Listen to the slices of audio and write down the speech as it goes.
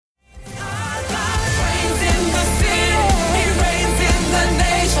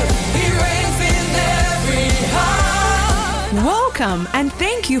Welcome and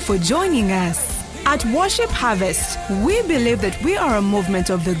thank you for joining us. At Worship Harvest, we believe that we are a movement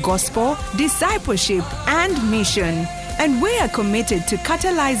of the gospel, discipleship, and mission. And we are committed to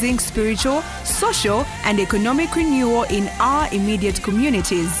catalyzing spiritual, social, and economic renewal in our immediate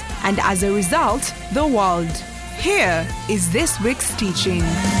communities, and as a result, the world. Here is this week's teaching.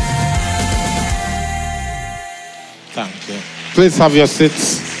 Thank you. Please have your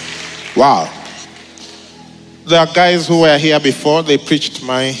seats. Wow. There are guys who were here before. They preached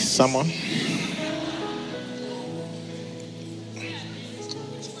my sermon.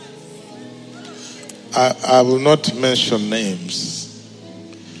 I will not mention names.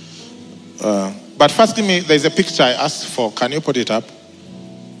 But first there's a picture I asked for. Can you put it up?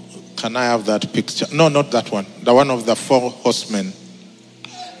 Can I have that picture? No, not that one. The one of the 4 horsemen.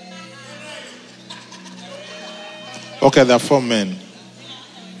 Okay, there are 4 men.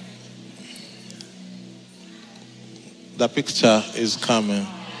 The picture is coming.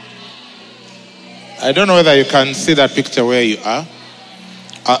 I don't know whether you can see that picture where you are.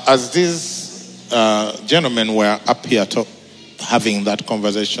 As these gentlemen were up here having that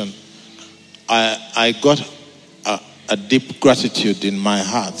conversation, I got a deep gratitude in my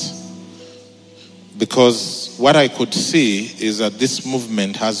heart, because what I could see is that this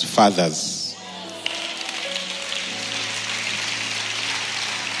movement has fathers.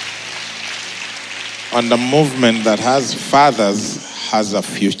 And the movement that has fathers has a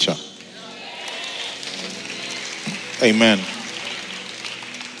future. Amen.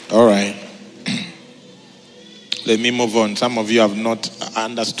 All right. Let me move on. Some of you have not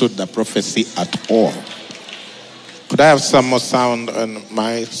understood the prophecy at all. Could I have some more sound on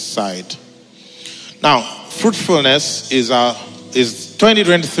my side? Now, fruitfulness is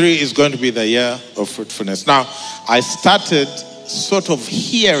 2023 is going to be the year of fruitfulness. Now, I started sort of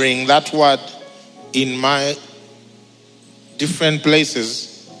hearing that word in my different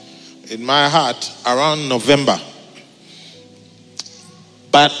places in my heart around November.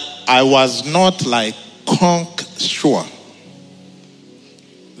 But I was not like sure.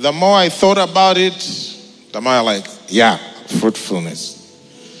 The more I thought about it, the more I like, yeah, fruitfulness.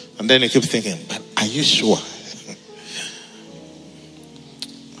 And then you keep thinking, but are you sure?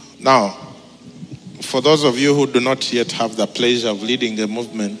 Now, for those of you who do not yet have the pleasure of leading a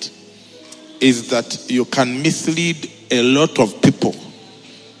movement, is that you can mislead a lot of people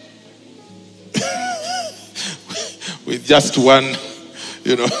with just one,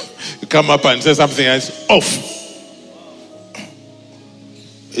 you come up and say something and it's off.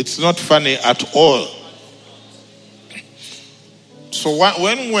 It's not funny at all. So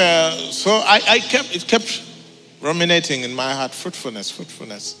it kept ruminating in my heart, fruitfulness.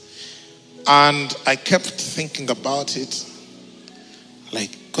 And I kept thinking about it.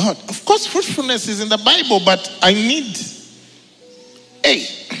 Like, God, of course fruitfulness is in the Bible, but I need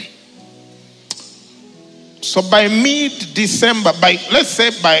So by mid-December, let's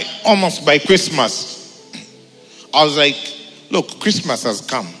say almost by Christmas, I was like, look, Christmas has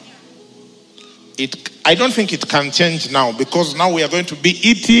come. I don't think it can change now, because now we are going to be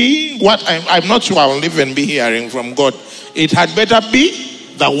eating what I'm not sure I will even be hearing from God. It had better be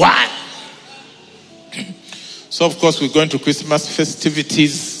the one. So, of course, we're going to Christmas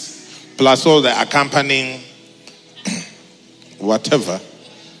festivities, plus all the accompanying whatever.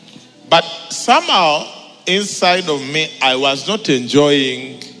 But somehow, inside of me, I was not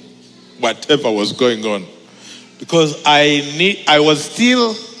enjoying whatever was going on. Because I was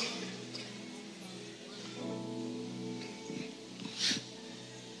still...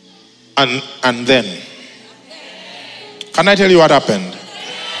 And then, can I tell you what happened?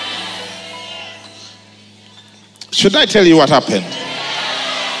 Should I tell you what happened?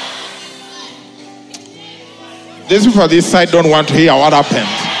 These people on this side don't want to hear what happened.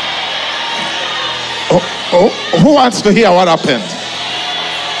 Who wants to hear what happened?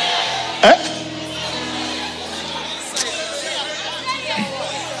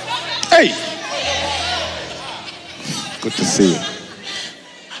 Hey! Good to see you.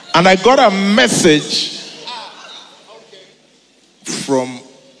 And I got a message from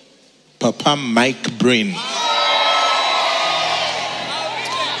Papa Mike Brain.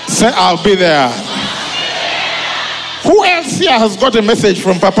 Say, I'll be there. Who else here has got a message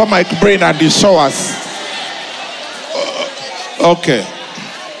from Papa Mike Brain and he show us? Okay.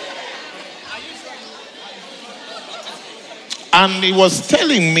 And he was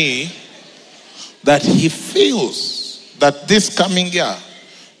telling me that he feels that this coming year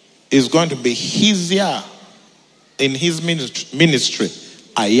is going to be his year in his ministry,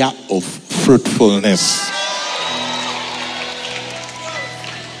 a year of fruitfulness.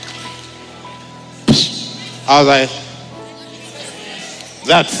 I was like,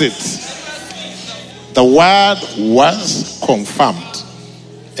 That's it. The word was confirmed.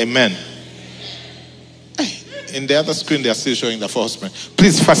 Amen. In the other screen, they are still showing the first man.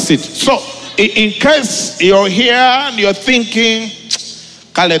 Please first sit. So, in case you're here and you're thinking,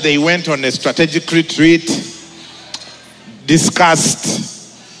 Kale, they went on a strategic retreat,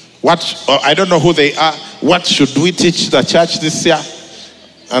 discussed what, or I don't know who they are, what should we teach the church this year?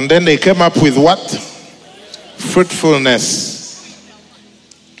 And then they came up with what? Fruitfulness.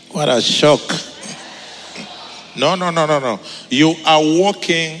 What a shock. No. You are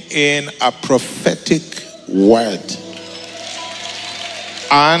walking in a prophetic word.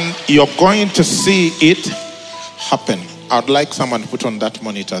 And you're going to see it happen. I'd like someone to put on that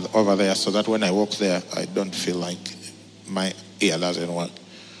monitor over there so that when I walk there, I don't feel like my ear doesn't work.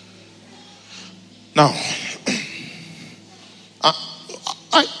 Now,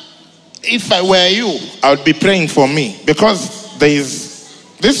 if I were you, I would be praying for me. Because this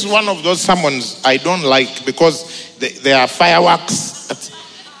is one of those sermons I don't like, because there are fireworks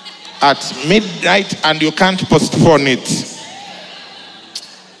at midnight and you can't postpone it.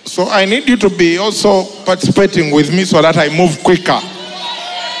 So I need you to be also participating with me so that I move quicker.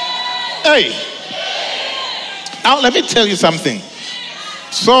 Hey. Now let me tell you something.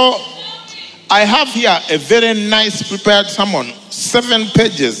 So I have here a very nice prepared sermon. 7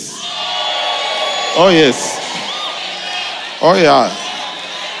 pages. Oh yes. Oh yeah.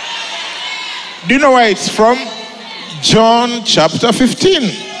 Do you know where it's from? John chapter 15.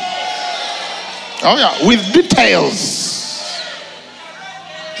 Oh yeah, with details.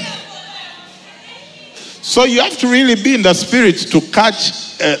 So you have to really be in the spirit to catch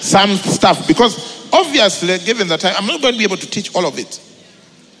some stuff, because obviously, given the time, I'm not going to be able to teach all of it.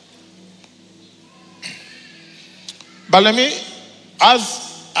 But let me,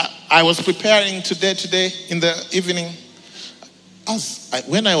 as I was preparing today in the evening,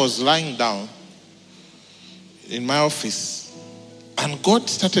 when I was lying down in my office, and God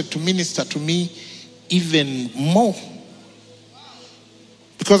started to minister to me even more.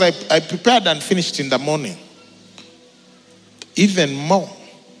 Because I prepared and finished in the morning. Even more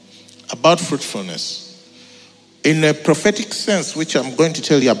about fruitfulness. In a prophetic sense, which I'm going to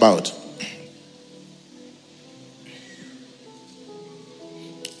tell you about.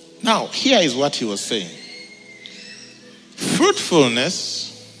 Now, here is what he was saying.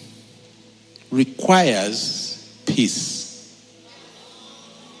 Fruitfulness requires peace.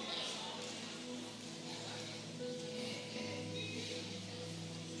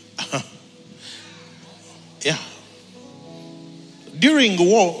 Yeah. During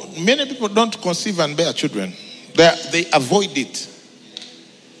war, many people don't conceive and bear children. They avoid it.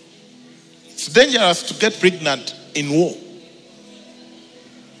 It's dangerous to get pregnant in war.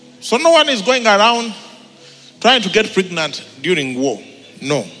 So no one is going around trying to get pregnant during war.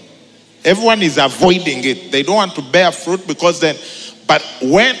 No. Everyone is avoiding it. They don't want to bear fruit because then, but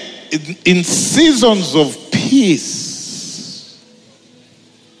when, in seasons of peace,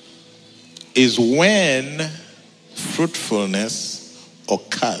 is when fruitfulness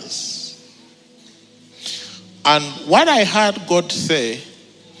occurs. And what I heard God say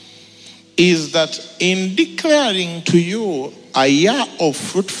is that in declaring to you a year of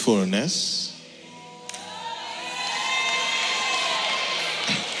fruitfulness,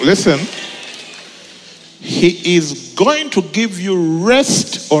 listen, He is going to give you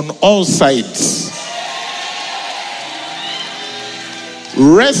rest on all sides.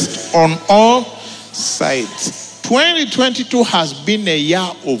 Rest on all sides. 2022 has been a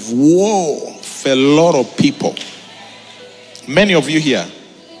year of war for a lot of people. Many of you here.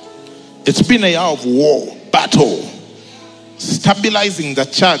 It's been a year of war, battle, stabilizing the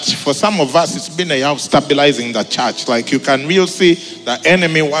church. For some of us, it's been a year of stabilizing the church. Like you can really see the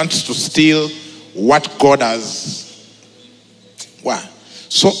enemy wants to steal what God has. Wow.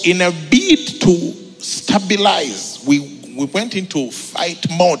 So in a bid to stabilize, we went into fight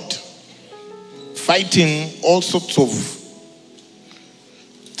mode, fighting all sorts of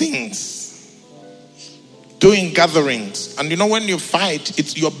things, doing gatherings. And you know, when you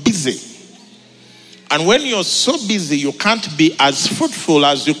fight, you're busy. And when you're so busy, you can't be as fruitful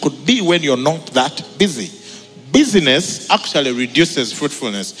as you could be when you're not that busy. Busyness actually reduces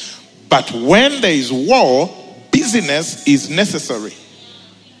fruitfulness. But when there is war, busyness is necessary.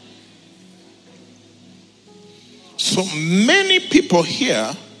 So many people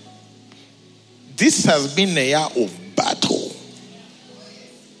here, this has been a year of battle.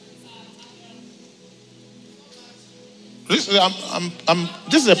 This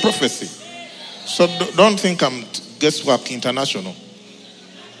is a prophecy. So don't think I'm guesswork international.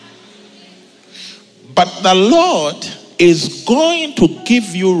 But the Lord is going to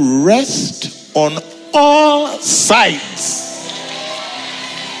give you rest on all sides.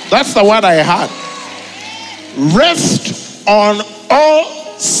 That's the word I had. Rest on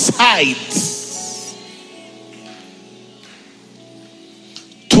all sides.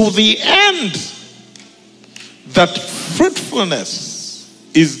 To the end that fruitfulness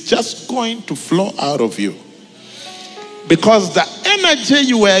is just going to flow out of you. Because the energy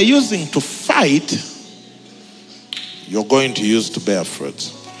you were using to fight, you're going to use to bear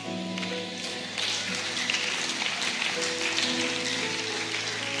fruit.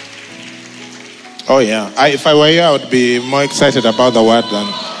 Oh yeah, if I were you, I would be more excited about the word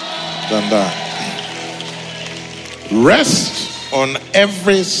than that. Rest on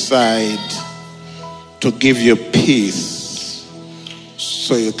every side to give you peace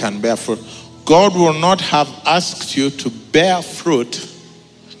so you can bear fruit. God will not have asked you to bear fruit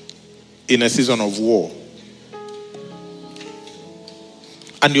in a season of war.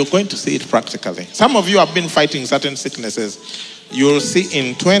 And you're going to see it practically. Some of you have been fighting certain sicknesses. You'll see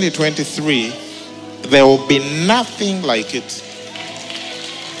in 2023, there will be nothing like it.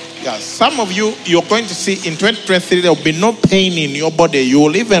 Yeah, some of you, you're going to see in 2023, there will be no pain in your body. You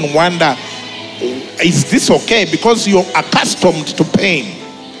will even wonder, is this okay? Because you're accustomed to pain.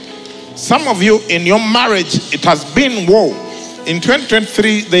 Some of you, in your marriage, it has been war. In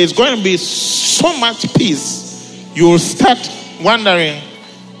 2023, there is going to be so much peace. You will start wondering,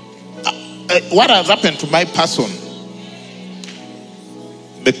 what has happened to my person?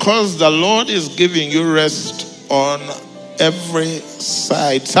 Because the Lord is giving you rest on every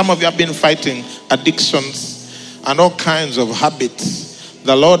side. Some of you have been fighting addictions and all kinds of habits.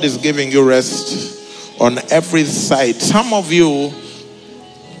 The Lord is giving you rest on every side. Some of you,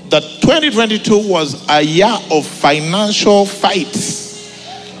 that 2022 was a year of financial fights.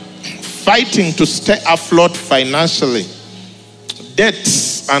 Fighting to stay afloat financially.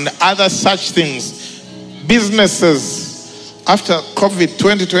 Debts and other such things. Businesses. After COVID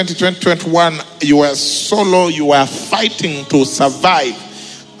 2020, 2021, you were solo, you were fighting to survive.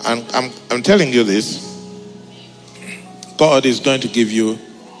 And I'm telling you this. God is going to give you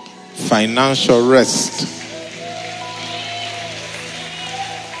financial rest.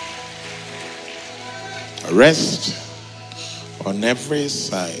 Rest on every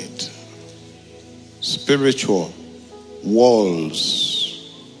side. Spiritual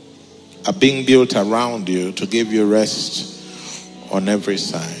walls are being built around you to give you rest on every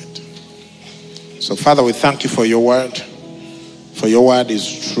side. So, Father, we thank you for your word. For your word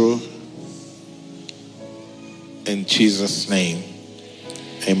is true. In Jesus' name.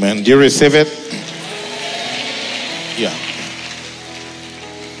 Amen. Do you receive it? Yeah.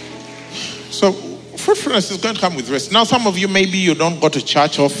 So, fruitfulness is going to come with rest. Now, some of you, maybe you don't go to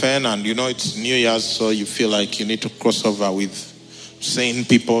church often and you know it's New Year's, so you feel like you need to cross over with sane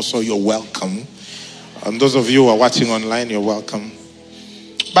people, so you're welcome. And those of you who are watching online, you're welcome.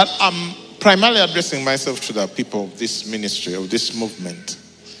 But I'm primarily addressing myself to the people of this ministry, of this movement.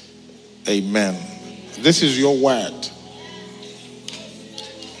 Amen. This is your word.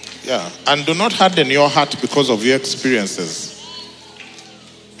 Yeah. And do not harden your heart because of your experiences.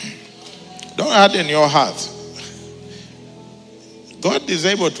 Don't harden your heart. God is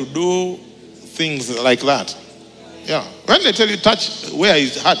able to do things like that. Yeah. When they tell you touch where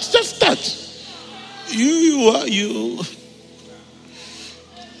his heart, just touch. You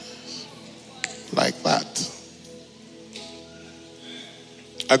like that.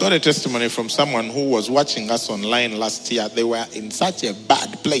 I got a testimony from someone who was watching us online last year. They were in such a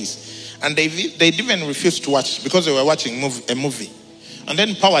bad place. And they even refused to watch because they were watching a movie. And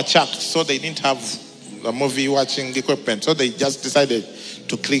then power chucked, so they didn't have the movie watching equipment. So they just decided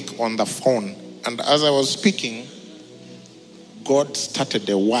to click on the phone. And as I was speaking, God started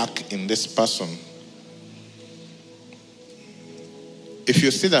a work in this person. If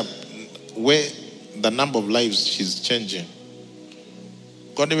you see that where the number of lives she's changing,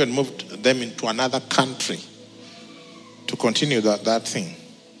 God even moved them into another country to continue that thing.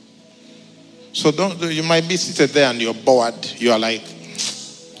 So you might be seated there and you're bored. You are like,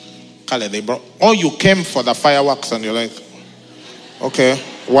 or you came for the fireworks and you're like, okay,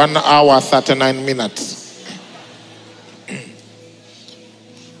 1 hour, 39 minutes.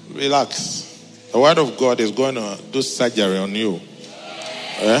 Relax. The word of God is going to do surgery on you.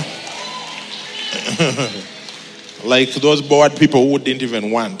 Eh? Like those bored people who didn't even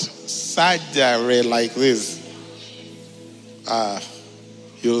want surgery like this.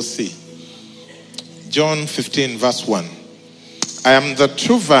 You'll see. John 15 verse 1. I am the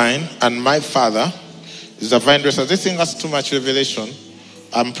true vine and my Father is the vine dresser. This thing has too much revelation.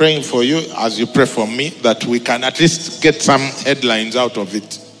 I'm praying for you as you pray for me that we can at least get some headlines out of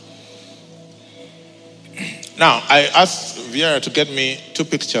it. Now, I asked Vieira to get me 2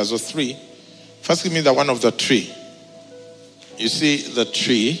 pictures or 3. First, give me the one of the tree. You see the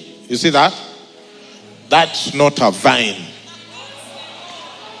tree? You see that? That's not a vine.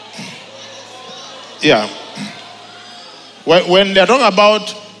 Yeah. When they're talking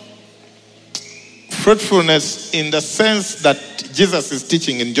about fruitfulness in the sense that Jesus is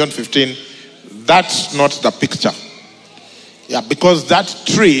teaching in John 15, that's not the picture. Yeah, because that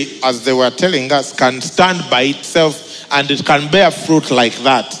tree, as they were telling us, can stand by itself and it can bear fruit like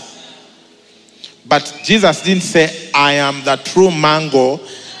that. But Jesus didn't say, I am the true mango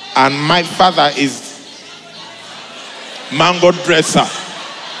and my Father is mango dresser.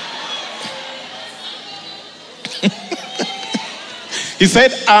 He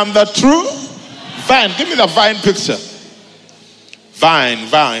said, I'm the true vine. Give me the vine picture. Vine,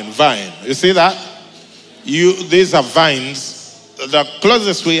 vine, vine. You see that? These are vines. The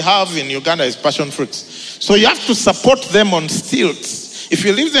closest we have in Uganda is passion fruits. So you have to support them on stilts. If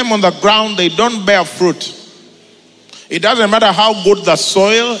you leave them on the ground, they don't bear fruit. It doesn't matter how good the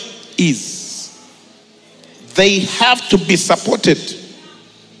soil is. They have to be supported.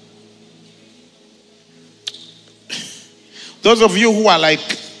 Those of you who are like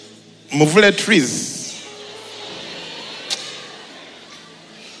muvule trees,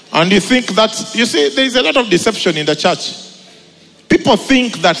 and you think that, you see, there is a lot of deception in the church. People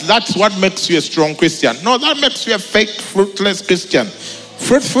think that that's what makes you a strong Christian. No, that makes you a fake, fruitless Christian.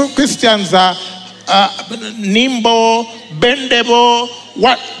 Fruitful Christians are nimble, bendable.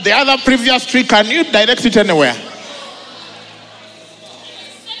 What the other previous tree, can you direct it anywhere?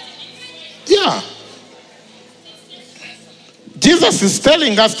 Yeah. Jesus is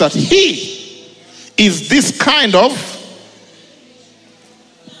telling us that he is this kind of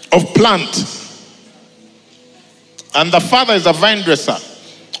plant. And the Father is a vine dresser.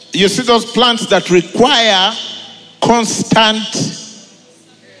 You see those plants that require constant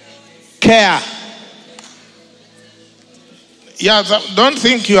care. Yeah, don't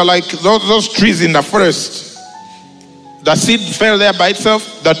think you are like those trees in the forest. The seed fell there by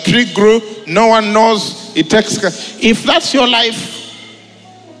itself. The tree grew. No one knows. It takes care. If that's your life,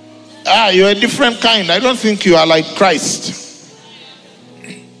 you're a different kind. I don't think you are like Christ.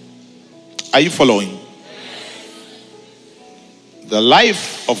 Are you following? The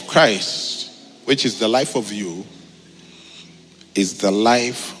life of Christ, which is the life of you, is the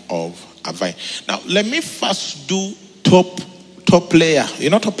life of a vine. Now, let me first do top layer. You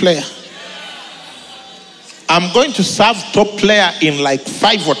know top layer? I'm going to serve top layer in like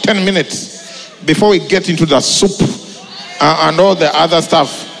 5 or 10 minutes before we get into the soup and all the other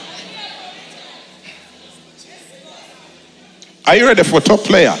stuff. Are you ready for top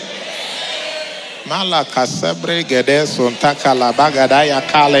layer?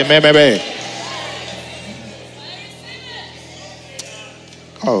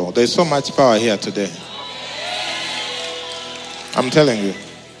 Oh, there's so much power here today. I'm telling you.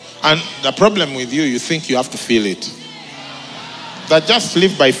 And the problem with you think you have to feel it. That just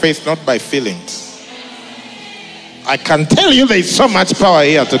live by faith, not by feelings. I can tell you there's so much power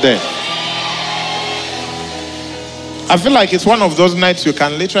here today. I feel like it's one of those nights you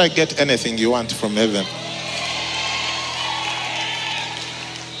can literally get anything you want from heaven.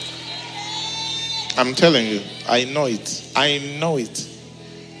 I'm telling you, I know it. I know it.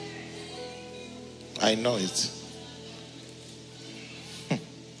 I know it.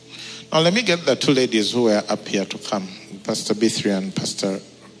 Now let me get the 2 ladies who were up here to come. Pastor B3 and Pastor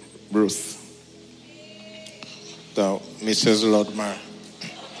Ruth. The Mrs. Lordmar.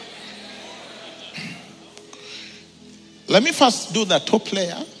 Let me first do the top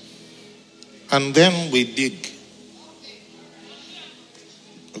layer and then we dig.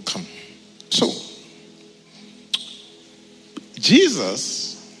 Come. So,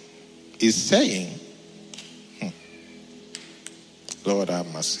 Jesus is saying, Lord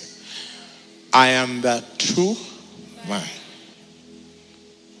have mercy, I am the true vine.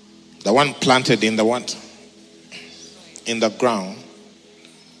 The one planted in the what? In the ground.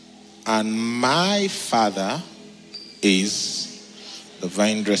 And my Father is the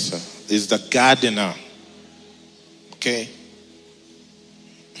vine dresser, is the gardener. Okay?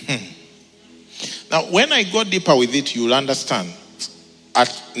 Now, when I go deeper with it, you'll understand.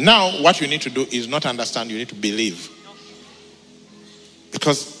 Now, what you need to do is not understand, you need to believe.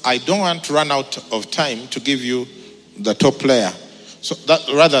 Because I don't want to run out of time to give you the top layer. So that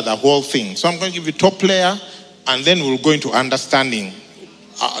rather the whole thing. So I'm going to give you top layer and then we'll go into understanding.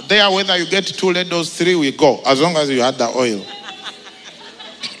 There, whether you get 2 ladles, 3, we go. As long as you had the oil.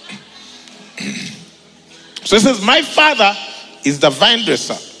 So he says, my Father is the vine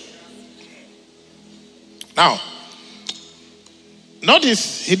dresser. Now,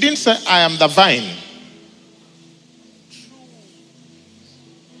 notice he didn't say, I am the vine.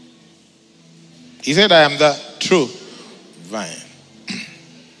 He said, I am the true vine.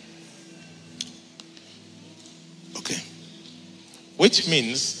 Okay. Which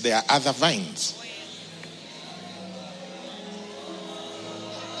means there are other vines.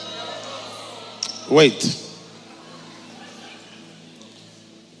 Wait.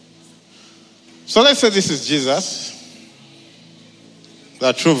 So let's say this is Jesus,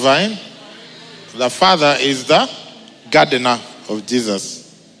 the true vine. The Father is the gardener of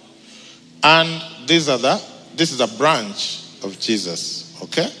Jesus. And this is a branch of Jesus.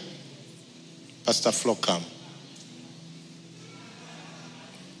 Okay? Pastor Flo, come.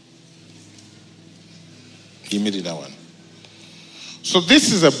 Give me that one. So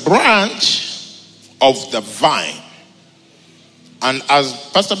this is a branch of the vine. And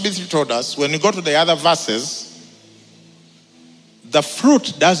as Pastor Bisi told us, when you go to the other verses, the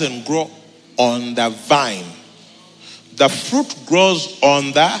fruit doesn't grow on the vine. The fruit grows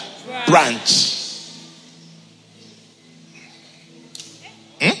on the branch.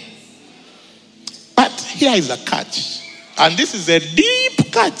 But here is a catch. And this is a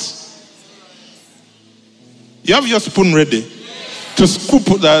deep catch. You have your spoon ready to scoop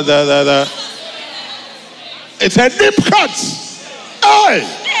the it's a deep cut. Hey!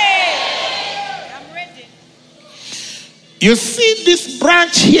 I'm ready. You see this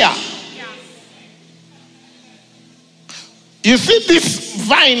branch here? You see this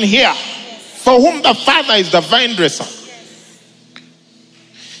vine here? For whom the Father is the vine dresser.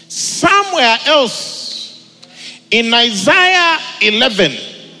 Somewhere else in Isaiah 11,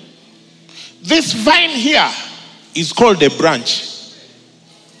 this vine here is called a branch.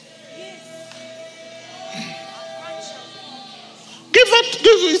 Give it,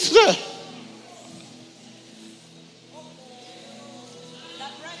 it's there.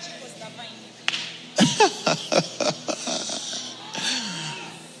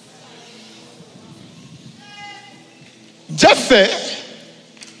 Jesse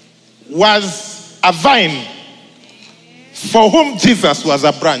was a vine for whom Jesus was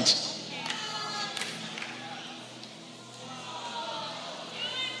a branch.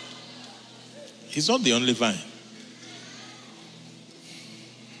 He's not the only vine.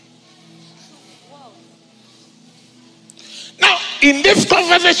 Now, in this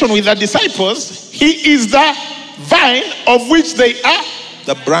conversation with the disciples, he is the vine of which they are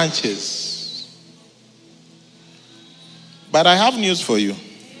the branches. But I have news for you.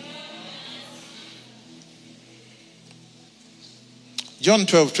 John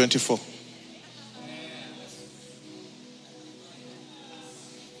 12:24.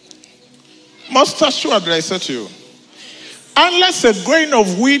 Most assuredly I say to you, unless a grain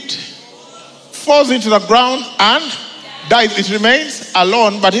of wheat falls into the ground and dies, it remains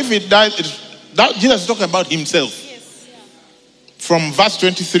alone. But if it dies, Jesus is talking about himself. From verse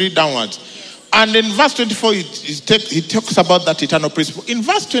 23 downwards. And in verse 24, he talks about that eternal principle. In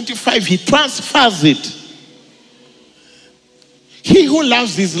verse 25, he transfers it. He who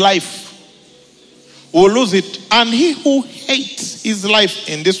loves his life will lose it. And he who hates his life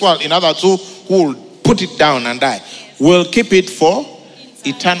in this world, in other words, who will put it down and die, will keep it for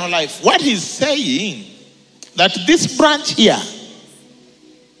eternal life. What he's saying, that this branch here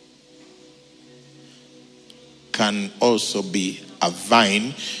can also be a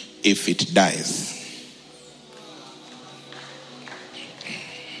vine if it dies.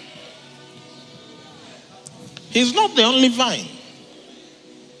 He's not the only vine.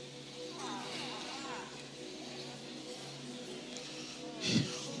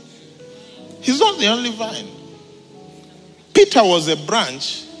 He's not the only vine. Peter was a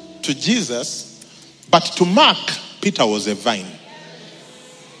branch to Jesus, but to Mark, Peter was a vine.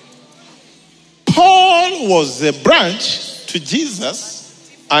 Paul was a branch to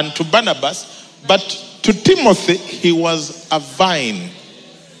Jesus and to Barnabas, but to Timothy, he was a vine.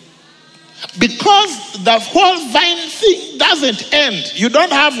 Because the whole vine thing doesn't end. You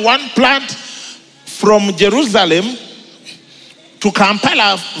don't have one plant from Jerusalem to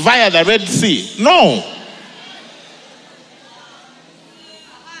Kampala via the Red Sea. No.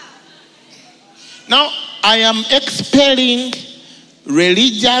 Now, I am expelling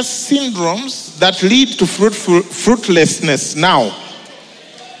religious syndromes that lead to fruitlessness now.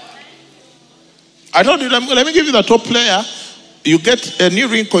 I told you, let me give you the top layer. You get a new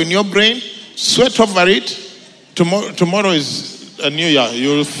wrinkle in your brain, sweat over it. Tomorrow is a new year.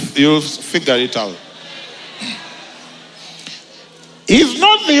 You'll figure it out. He's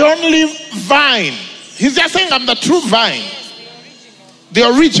not the only vine. He's just saying, I'm the true vine. The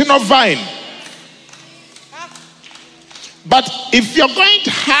original vine. But if you're going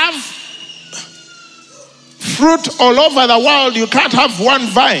to have fruit all over the world, you can't have one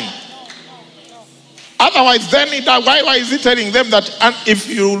vine. Otherwise, then why is he telling them that if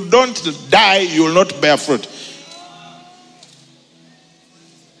you don't die, you will not bear fruit?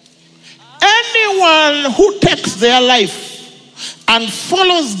 Anyone who takes their life and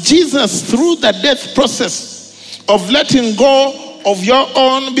follows Jesus through the death process of letting go of your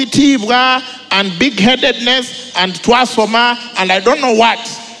own bitibwa and big-headedness and twasoma and I don't know what,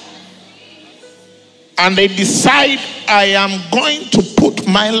 and they decide, I am going to put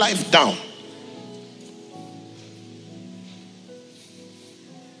my life down,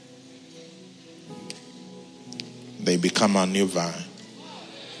 they become a new vine.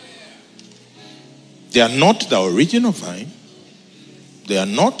 They are not the original vine. They are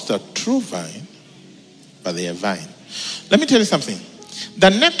not the true vine, but they are vine. Let me tell you something. The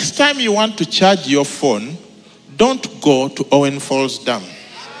next time you want to charge your phone, don't go to Owen Falls Dam.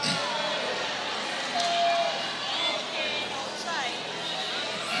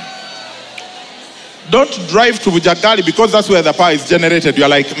 Don't drive to Bujagali because that's where the power is generated. You're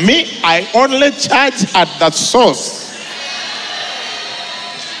like, me, I only charge at that source.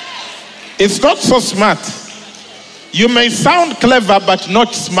 It's not so smart. You may sound clever, but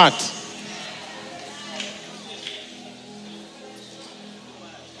not smart.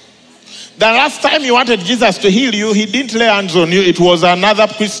 The last time you wanted Jesus to heal you, he didn't lay hands on you. It was another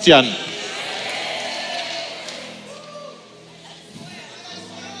Christian.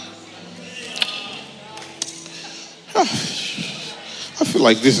 I feel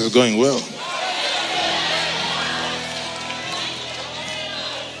like this is going well.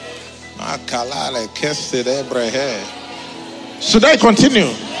 Should I continue?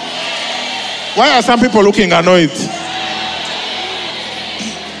 Why are some people looking annoyed?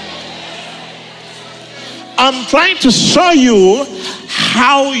 I'm trying to show you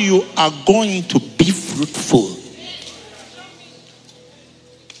how you are going to be fruitful.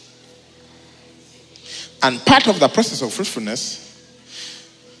 And part of the process of fruitfulness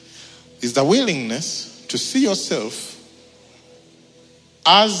is the willingness to see yourself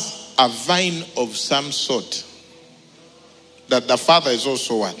as a vine of some sort. That the Father is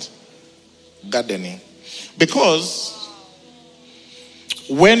also what? Gardening. Because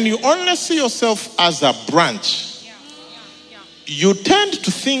when you only see yourself as a branch, you tend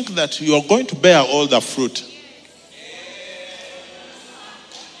to think that you are going to bear all the fruit.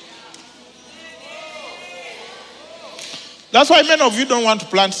 That's why many of you don't want to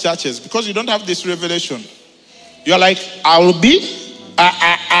plant churches, because you don't have this revelation. You're like, I'll be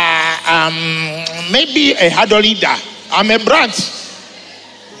maybe a hurdle leader. I'm a branch.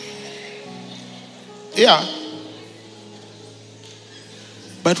 Yeah.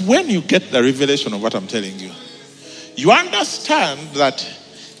 But when you get the revelation of what I'm telling you, you understand that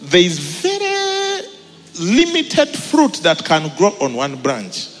there is very limited fruit that can grow on one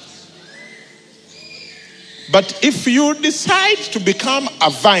branch. But if you decide to become a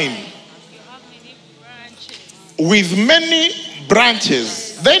vine with many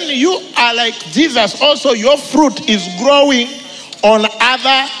branches, then you are like Jesus. Also, your fruit is growing on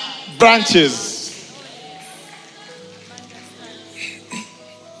other branches.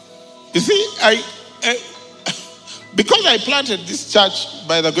 You see, because I planted this church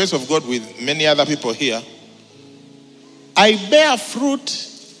by the grace of God with many other people here, I bear fruit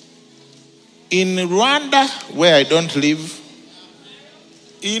in Rwanda, where I don't live,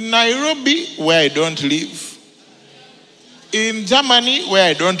 in Nairobi, where I don't live, in Germany, where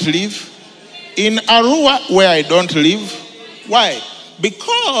I don't live, in Arua, where I don't live. Why?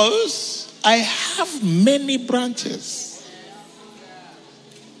 Because I have many branches.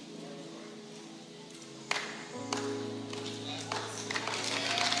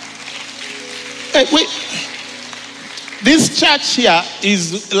 Hey, wait. This church here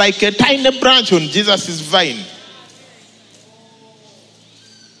is like a tiny branch on Jesus' vine.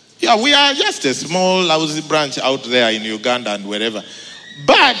 Yeah, we are just a small, lousy branch out there in Uganda and wherever.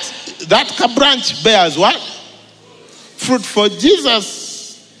 But that branch bears what? Fruit for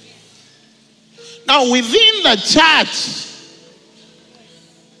Jesus. Now, within the church,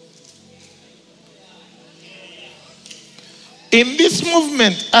 in this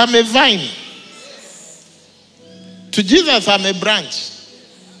movement, I'm a vine. To Jesus, I'm a branch.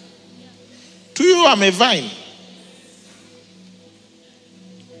 To you, I'm a vine.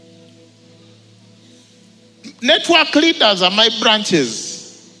 Network leaders are my branches.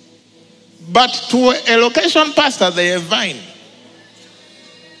 But to a location pastor, they are vine.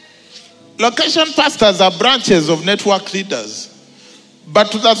 Location pastors are branches of network leaders.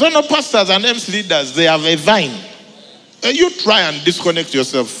 But to the zonal pastors and EMS leaders, they have a vine. You try and disconnect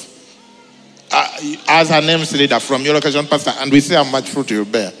yourself as an EMS leader from your location pastor, and we see how much fruit you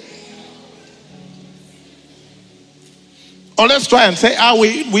bear. Or let's try and say,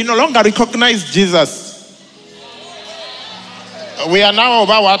 we no longer recognize Jesus. We are now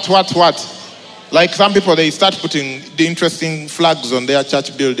over what? Like some people, they start putting the interesting flags on their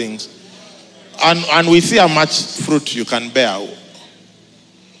church buildings. And we see how much fruit you can bear.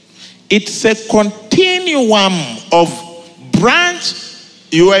 It's a continuum of branch.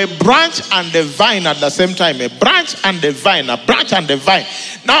 You are a branch and a vine at the same time. A branch and a vine. A branch and a vine.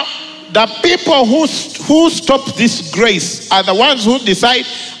 Now, the people who stop this grace are the ones who decide,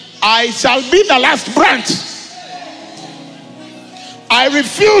 I shall be the last branch. I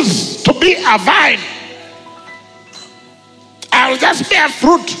refuse to be a vine. I'll just bear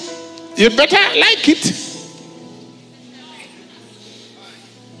fruit. You better like it.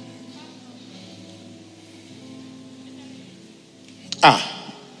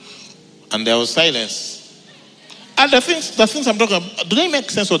 And there was silence. And the things I'm talking about, do they make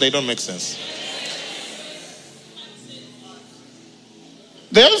sense or they don't make sense?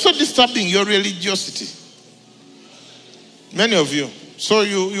 They're also disturbing your religiosity. Many of you. So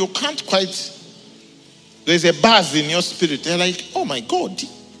you can't quite, there's a buzz in your spirit. They're like, oh my God.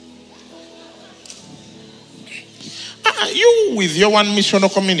 You with your one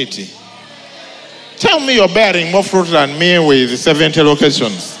missional community. Tell me you're bearing more fruit than me with 70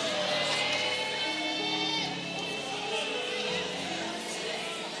 locations.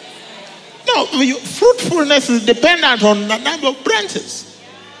 No, fruitfulness is dependent on the number of branches.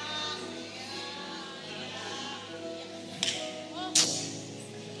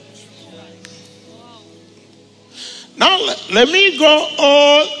 Now, let me go.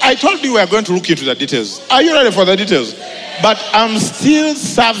 I told you we are going to look into the details. Are you ready for the details? But I'm still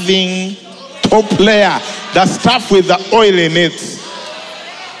serving top layer, the stuff with the oil in it.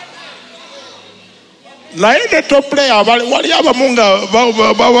 Like the top player, what you have a munga,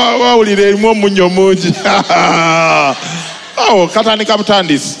 oh, Katani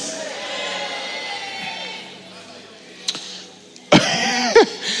Kapitandis.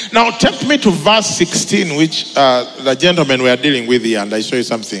 Now, take me to verse 16, which the gentlemen were dealing with here, and I show you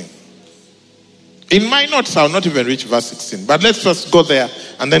something. In my notes, I'll not even reach verse 16, but let's just go there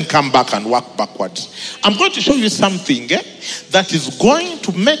and then come back and work backwards. I'm going to show you something that is going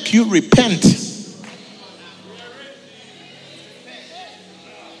to make you repent.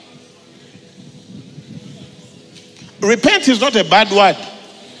 Repent is not a bad word.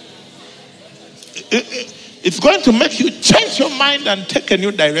 It's going to make you change your mind and take a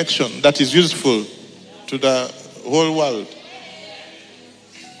new direction that is useful to the whole world.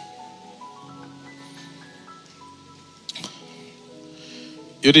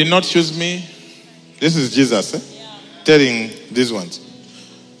 You did not choose me. This is Jesus telling these ones.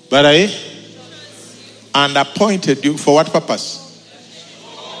 But I and appointed you for what purpose?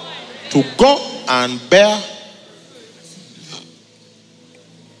 To go and bear.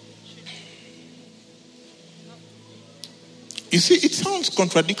 You see, it sounds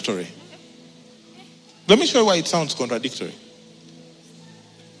contradictory. Let me show you why it sounds contradictory.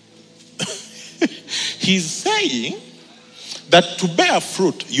 He's saying that to bear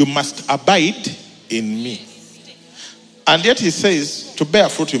fruit, you must abide in me. And yet he says, to bear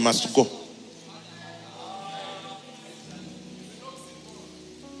fruit, you must go.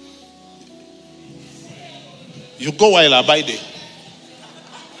 You go while abiding.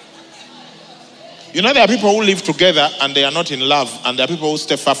 You know, there are people who live together and they are not in love, and there are people who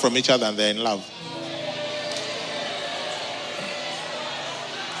stay far from each other and they're in love.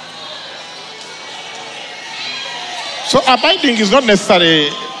 So abiding is not necessarily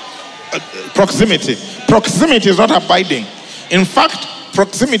proximity. Proximity is not abiding. In fact,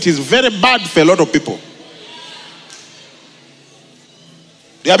 proximity is very bad for a lot of people.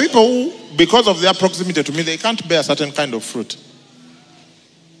 There are people who, because of their proximity to me, they can't bear a certain kind of fruit.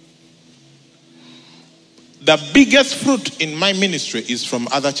 The biggest fruit in my ministry is from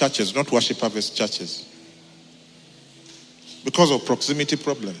other churches, not Worship Harvest churches. Because of proximity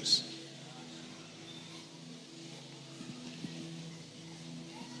problems.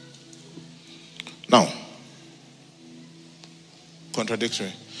 Now,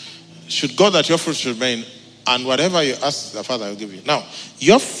 contradictory. Should God that your fruit should remain, and whatever you ask the Father will give you. Now,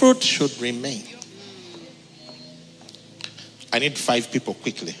 your fruit should remain. I need 5 people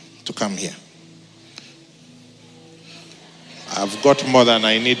quickly to come here. I've got more than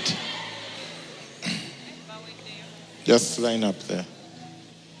I need. Just line up there.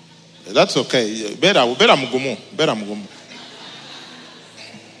 That's okay. Better mugumu.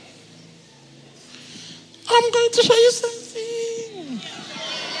 I'm going to show you something.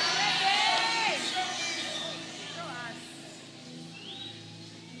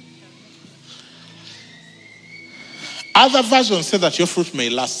 Other versions say that your fruit may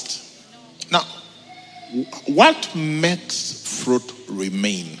last. Now, what makes fruit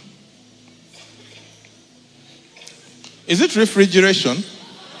remain? Is it refrigeration?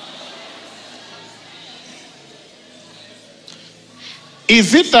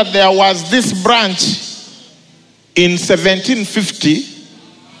 Is it that there was this branch in 1750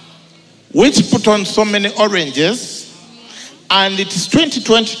 which put on so many oranges, and it is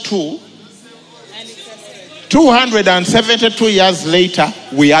 2022, 272 years later,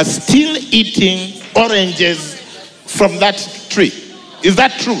 we are still eating oranges from that tree? Is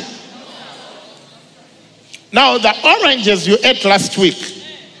that true? Now, the oranges you ate last week,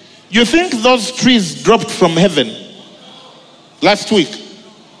 you think those trees dropped from heaven last week?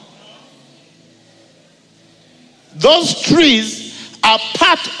 Those trees are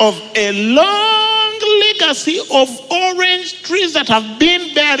part of a long legacy of orange trees that have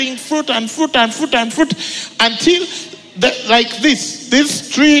been bearing fruit and fruit and fruit and fruit until, like this.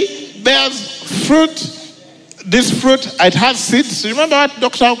 This tree bears fruit. This fruit, it has seeds. Remember what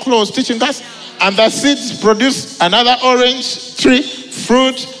Dr. Oklo was teaching us? And the seeds produce another orange tree,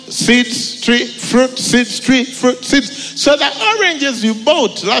 fruit, seeds, tree, fruit, seeds, tree, fruit, seeds. So the oranges you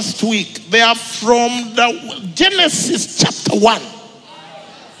bought last week, they are from the Genesis chapter 1.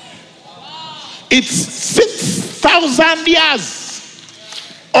 It's 6,000 years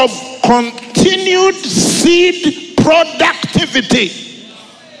of continued seed productivity.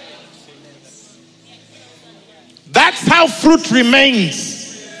 That's how fruit remains.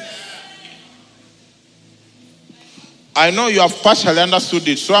 I know you have partially understood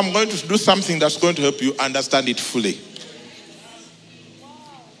it, so I'm going to do something that's going to help you understand it fully.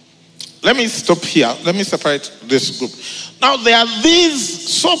 Let me stop here. Let me separate this group. Now, there are these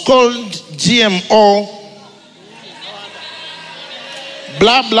so-called GMO,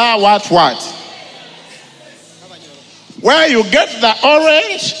 blah, blah, what. Where you get the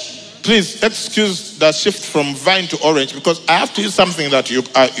orange, please excuse the shift from vine to orange because I have to use something that you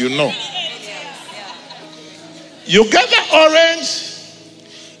know. You get the orange,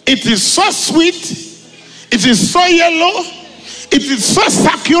 it is so sweet, it is so yellow, it is so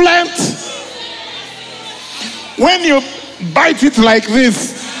succulent. When you bite it like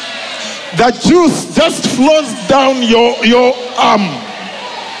this, the juice just flows down your arm.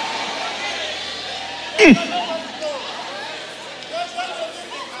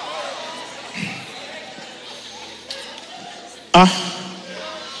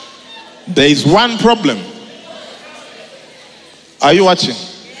 There is one problem. Are you watching?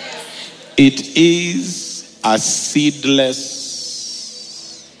 It is a seedless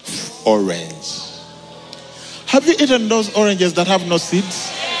orange. Have you eaten those oranges that have no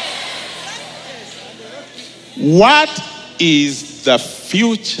seeds? What is the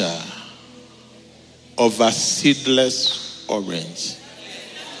future of a seedless orange?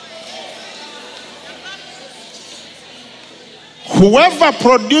 Whoever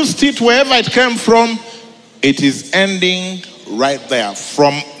produced it, wherever it came from, it is ending right there.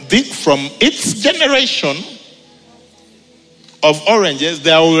 From its generation of oranges,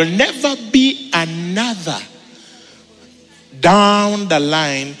 there will never be another down the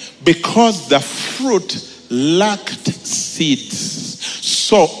line because the fruit lacked seeds.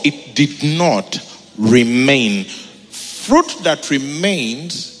 So it did not remain. Fruit that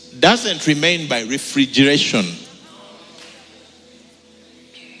remains doesn't remain by refrigeration.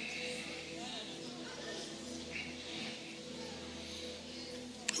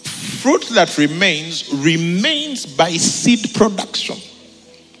 Fruit that remains by seed production.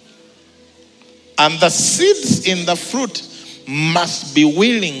 And the seeds in the fruit must be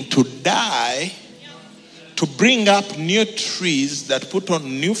willing to die to bring up new trees that put on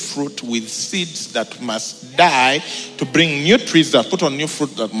new fruit with seeds that must die to bring new trees that put on new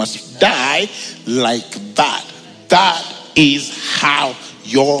fruit that must die like that. That is how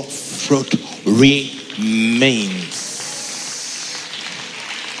your fruit remains.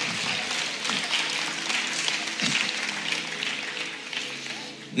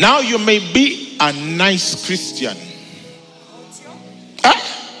 Now you may be a nice Christian,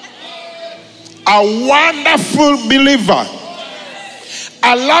 a wonderful believer,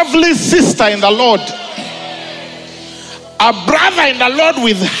 a lovely sister in the Lord, a brother in the Lord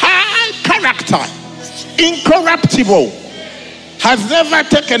with high character, incorruptible, has never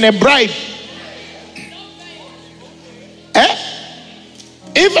taken a bribe.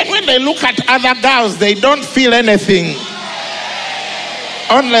 Even when they look at other girls, they don't feel anything.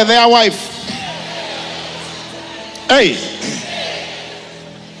 Only their wife. Hey.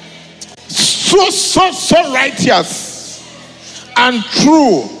 So righteous and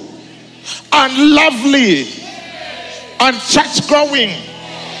true and lovely and church going,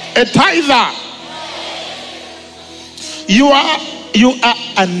 a tither. You are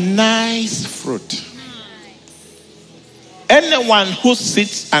a nice fruit. Anyone who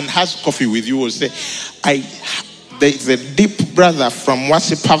sits and has coffee with you will say, there's a deep brother from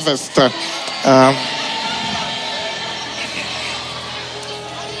Worship Harvest.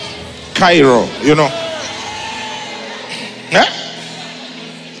 Cairo, you know.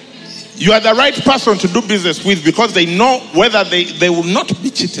 You are the right person to do business with because they know whether they will not be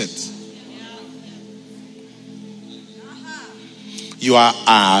cheated. You are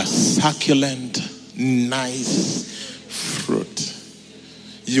a succulent, nice fruit.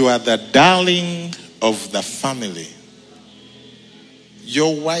 You are the darling of the family.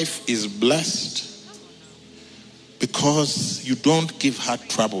 Your wife is blessed because you don't give her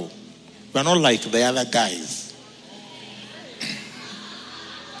trouble. You are not like the other guys.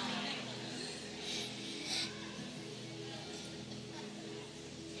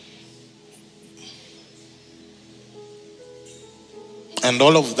 And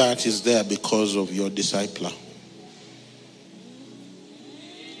all of that is there because of your discipler.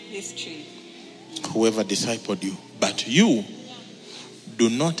 It's true. Whoever discipled you. But you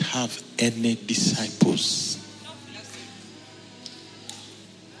do not have any disciples.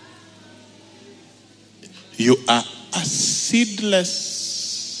 You are a seedless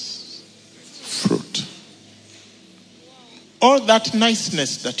fruit. All that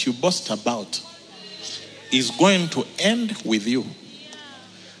niceness that you boast about is going to end with you.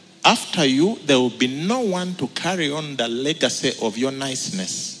 After you, there will be no one to carry on the legacy of your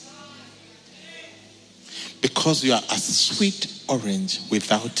niceness. Because you are a sweet orange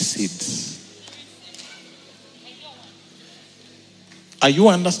without seeds. Are you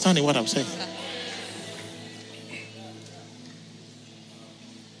understanding what I'm saying?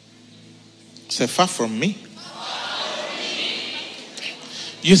 Say, far from me.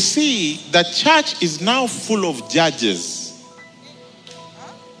 You see, the church is now full of judges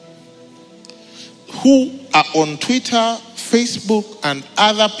who are on Twitter, Facebook, and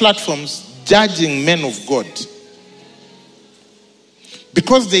other platforms judging men of God.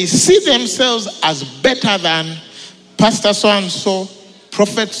 Because they see themselves as better than Pastor so-and-so,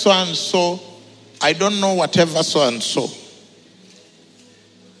 Prophet so-and-so, I don't know, whatever so-and-so.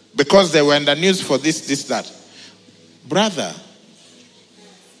 Because they were in the news for this, that. Brother,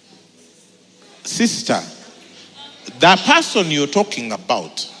 sister, the person you're talking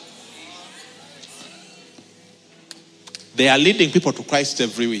about, they are leading people to Christ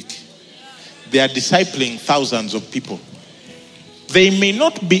every week. They are discipling thousands of people. They may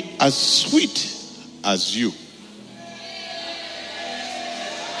not be as sweet as you.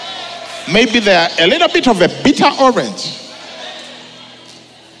 Maybe they are a little bit of a bitter orange.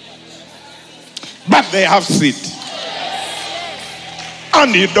 But they have seed.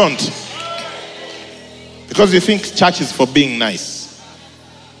 And you don't. Because you think church is for being nice.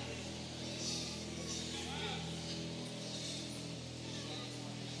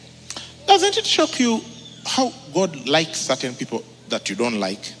 Doesn't it shock you how God likes certain people that you don't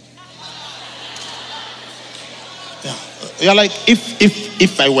like? Yeah. You're like,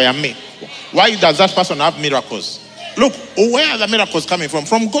 if I were me, why does that person have miracles? Look, where are the miracles coming from?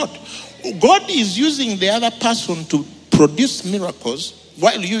 From God. God is using the other person to produce miracles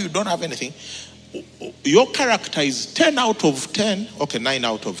while you don't have anything. Your character is 10 out of 10. Okay, 9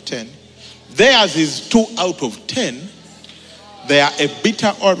 out of 10. Theirs is 2 out of 10. They are a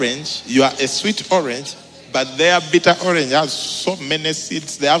bitter orange. You are a sweet orange. But their bitter orange has so many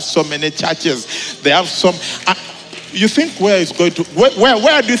seeds. They have so many churches. They have some... you think where is going to...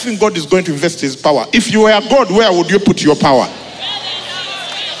 Where do you think God is going to invest his power? If you were God, where would you put your power?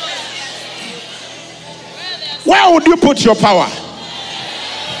 Where would you put your power?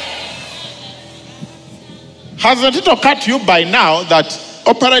 Hasn't it occurred to you by now that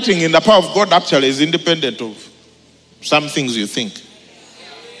operating in the power of God actually is independent of some things you think?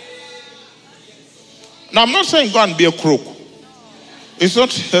 Now, I'm not saying go and be a crook. It's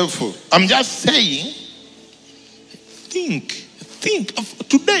not helpful. I'm just saying, think.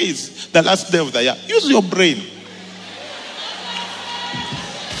 Today is the last day of the year. Use your brain.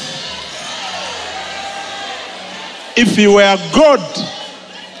 If you were God,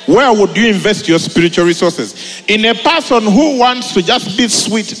 where would you invest your spiritual resources? In a person who wants to just be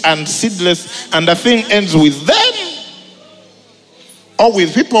sweet and seedless and the thing ends with them? or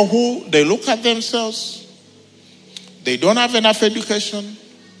with people who they look at themselves, they don't have enough education,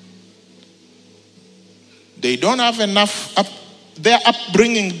 they don't have enough, their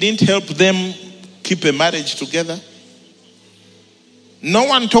upbringing didn't help them keep a marriage together. No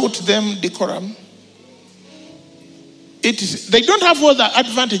one taught them decorum. They don't have all the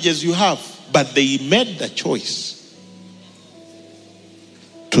advantages you have, but they made the choice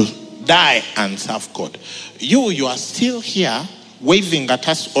to die and serve God. You are still here waving at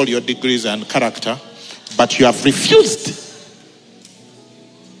us all your degrees and character, but you have refused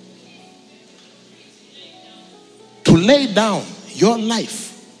to lay down your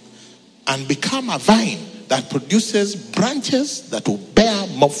life and become a vine that produces branches that will bear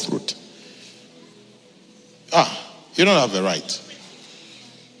more fruit. You don't have a right.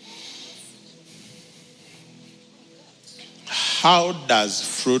 How does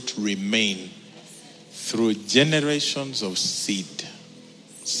fruit remain? Through generations of seed.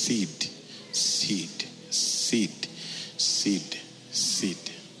 Seed, seed, seed, seed,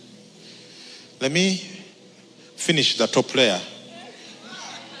 seed. Let me finish the top layer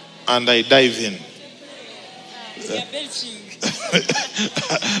and I dive in.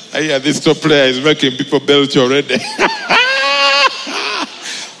 Yeah, this top layer is making people belch already.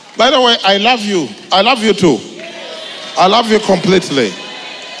 By the way, I love you. I love you too. I love you completely.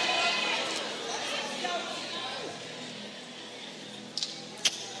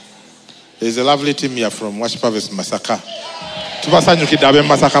 There's a lovely team here from Worship Harvest Masaka.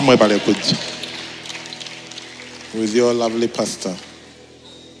 With your lovely pastor.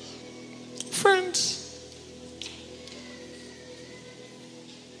 Friends,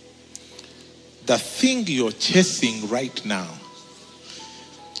 the thing you're chasing right now,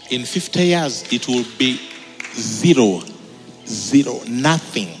 in 50 years, it will be zero,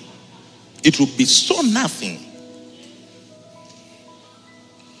 nothing. It will be so nothing.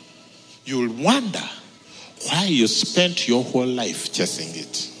 You'll wonder why you spent your whole life chasing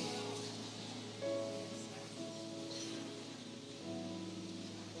it.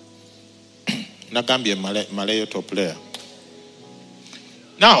 Malayo top player.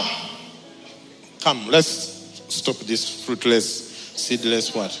 Now, come, let's stop this fruitless,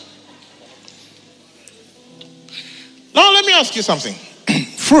 seedless what? Now, let me ask you something.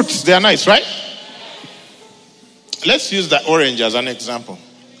 Fruits, they are nice, right? Let's use the orange as an example.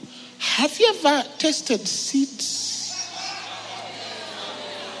 Have you ever tasted seeds?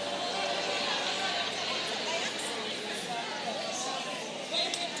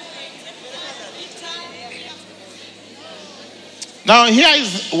 Now, here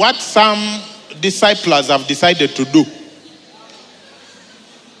is what some disciples have decided to do.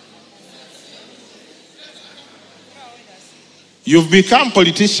 You've become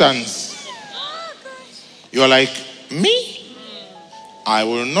politicians. You're like, me? I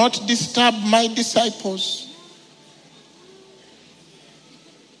will not disturb my disciples.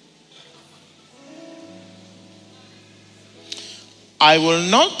 I will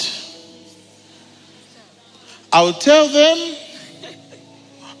tell them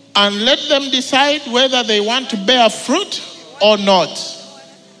and let them decide whether they want to bear fruit or not.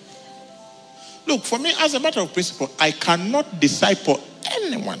 Look, for me, as a matter of principle, I cannot disciple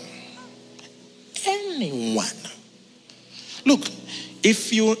anyone. Look,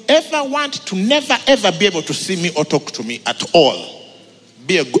 if you ever want to never ever be able to see me or talk to me at all,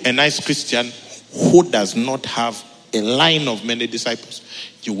 be a nice Christian who does not have a line of many disciples,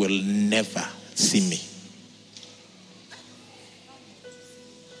 you will never see me.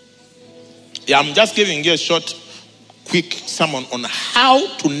 Yeah, I'm just giving you a short, quick sermon on how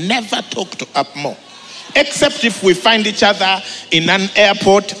to never talk to up more. Except if we find each other in an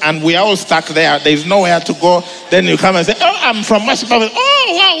airport and we are all stuck there. There's nowhere to go. Then you come and say, oh, I'm from Worship Harvest.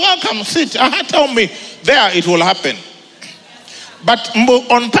 Oh, wow, welcome, sit. Tell me. There it will happen. But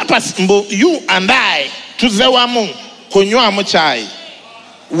on purpose, you and I,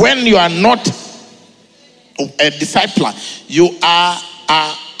 when you are not a discipler, you are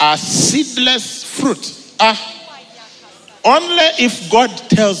a seedless fruit. Only if God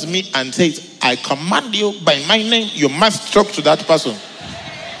tells me and says, I command you by my name, you must talk to that person.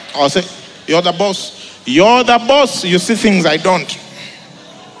 I'll say, you're the boss. You're the boss. You see things I don't.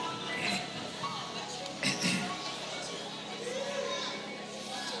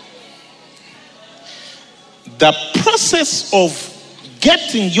 The process of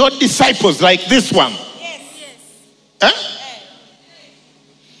getting your disciples like this one.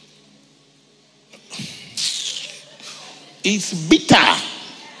 It's bitter.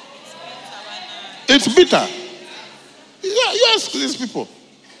 It's bitter. Yeah, you ask these people.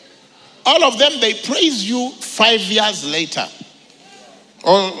 All of them, they praise you 5 years later.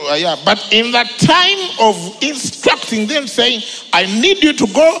 Oh, yeah. But in the time of instructing them, saying, I need you to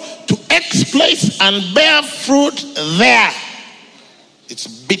go to X place and bear fruit there. It's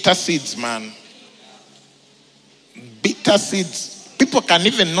bitter seeds, man. Bitter seeds. People can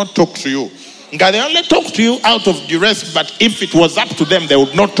even not talk to you. They only talk to you out of duress, but if it was up to them, they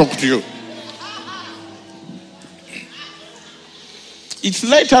would not talk to you. It's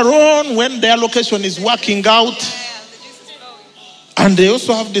later on when their location is working out. And they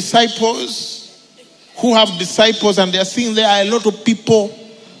also have disciples who have disciples, and they are seeing there are a lot of people.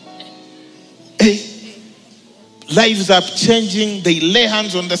 Hey, lives are changing. They lay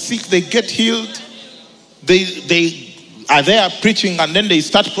hands on the sick, they get healed. They are there preaching, and then they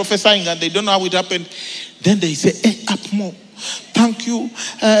start prophesying, and they don't know how it happened. Then they say, hey, up more. Thank you,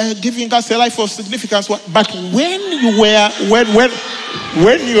 giving us a life of significance. But when you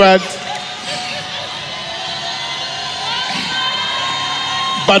had,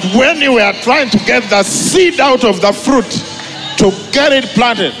 but when you were trying to get the seed out of the fruit to get it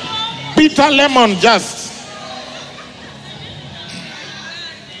planted, bitter lemon just.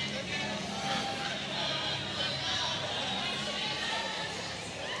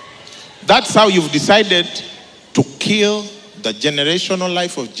 That's how you've decided to kill the generational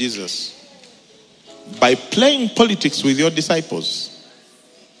life of Jesus, by playing politics with your disciples.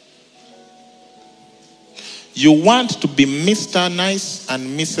 You want to be Mr. Nice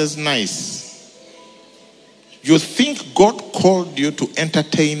and Mrs. Nice. You think God called you to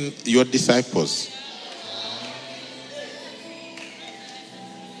entertain your disciples.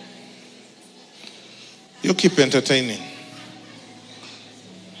 You keep entertaining.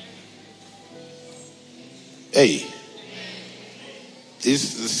 Hey, the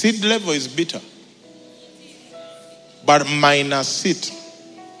seed level is bitter. But minus it,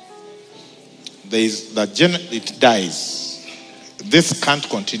 it dies. This can't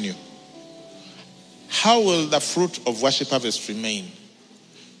continue. How will the fruit of Worship Harvest remain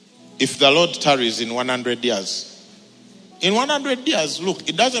if the Lord tarries in 100 years? In 100 years, look,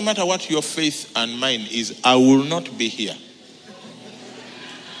 it doesn't matter what your faith and mine is, I will not be here.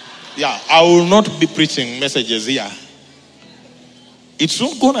 Yeah, I will not be preaching messages here. It's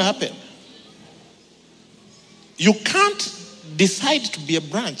not going to happen. You can't decide to be a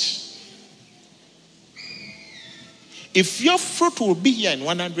branch. If your fruit will be here in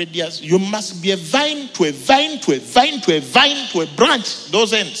 100 years, you must be a vine to a vine to a vine to a vine to a branch,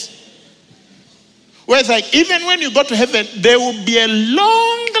 those ends. Whereas like even when you go to heaven, there will be a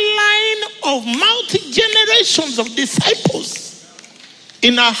long line of multi-generations of disciples.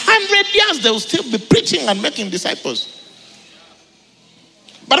 In 100 years, they will still be preaching and making disciples.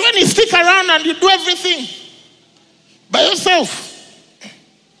 But when you stick around and you do everything by yourself,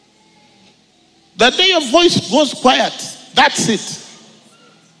 the day your voice goes quiet, that's it.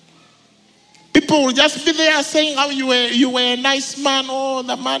 People will just be there saying how you were a nice man. Oh,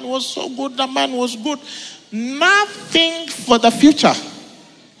 the man was so good. The man was good. Nothing for the future.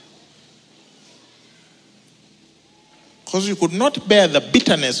 Because you could not bear the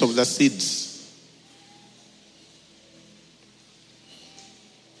bitterness of the seeds.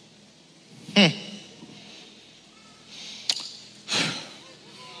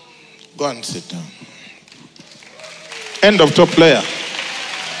 Go and sit down. End of top player.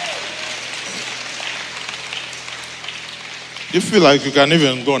 You feel like you can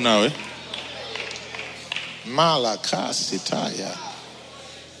even go now, eh? Malakasitaya.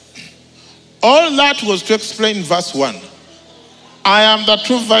 All that was to explain verse 1. I am the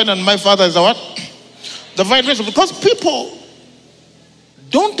true vine and my Father is the what? The vine dresser. Because people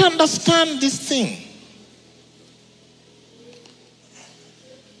don't understand this thing.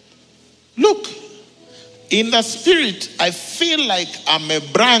 Look, in the spirit, I feel like I'm a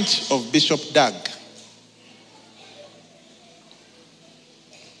branch of Bishop Doug.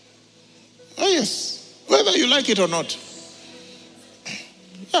 Oh yes, whether you like it or not.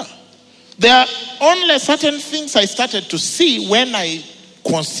 Yeah. There are only certain things I started to see when I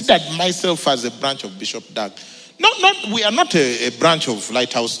considered myself as a branch of Bishop Doug. We are not a branch of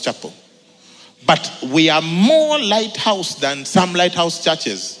Lighthouse Chapel, but we are more lighthouse than some lighthouse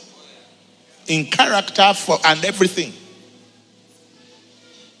churches in character and everything.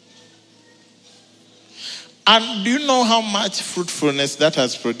 And do you know how much fruitfulness that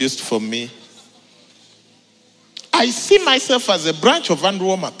has produced for me? I see myself as a branch of Andrew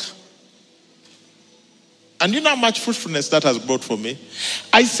Womack. And you know how much fruitfulness that has brought for me?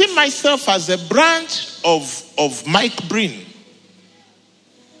 I see myself as a branch of Mike Breen.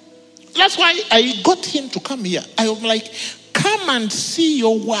 That's why I got him to come here. I was like, come and see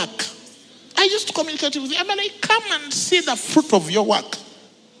your work. I used to communicate with him. I'm like, come and see the fruit of your work.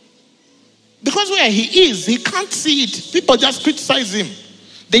 Because where he is, he can't see it. People just criticize him.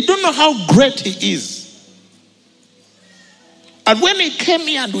 They don't know how great he is. And when he came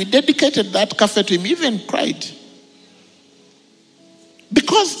here and we dedicated that cafe to him, he even cried.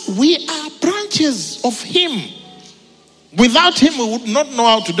 Because we are branches of him. Without him, we would not know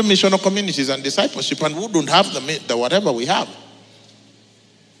how to do missional communities and discipleship, and we wouldn't have the whatever we have.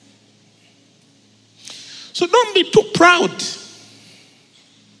 So don't be too proud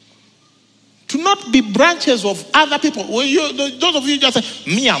to not be branches of other people. Well, those of you just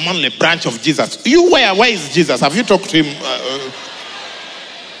say, me, I'm only a branch of Jesus. You where is Jesus? Have you talked to him?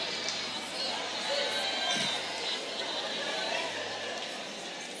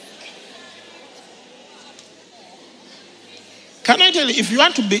 Can I tell you, if you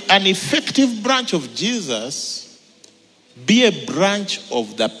want to be an effective branch of Jesus, be a branch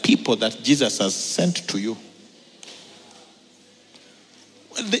of the people that Jesus has sent to you.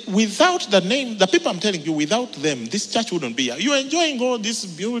 Without the name, the people I'm telling you, without them, this church wouldn't be here. You're enjoying all these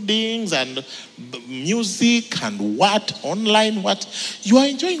buildings and music and what, online what. You are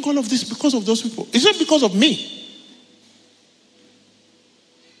enjoying all of this because of those people. It's not because of me.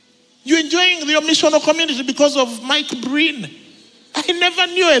 You're enjoying your missional community because of Mike Breen. I never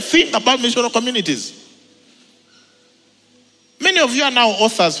knew a thing about missional communities. Many of you are now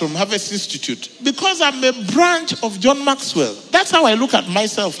authors from Harvest Institute because I'm a branch of John Maxwell. That's how I look at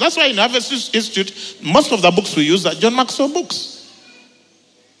myself. That's why in Harvest Institute, most of the books we use are John Maxwell books.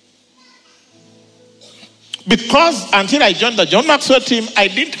 Because until I joined the John Maxwell team, I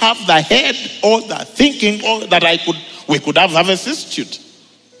didn't have the head or the thinking or that we could have Harvest Institute.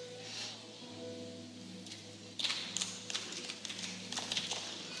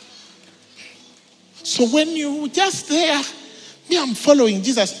 So when you just there, me, I'm following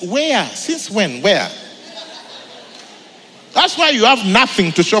Jesus. Where? Since when? Where? That's why you have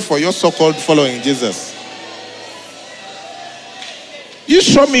nothing to show for your so-called following Jesus. You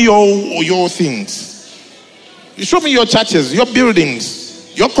show me your things. You show me your churches, your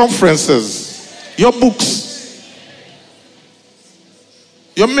buildings, your conferences, your books,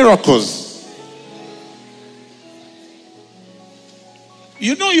 your miracles.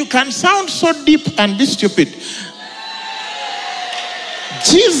 You know, you can sound so deep and be stupid.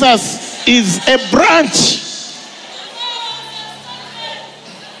 Jesus is a branch.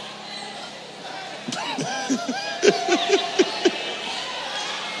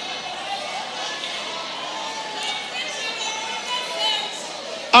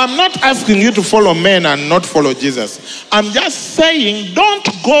 I'm not asking you to follow men and not follow Jesus. I'm just saying, don't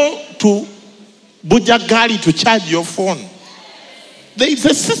go to Bujagali to charge your phone. There is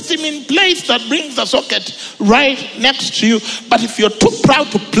a system in place that brings the socket right next to you. But if you're too proud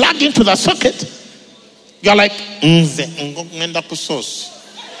to plug into the socket, you're like,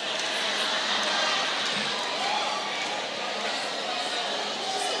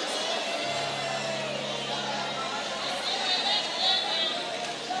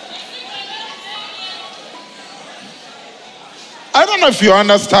 I don't know if you're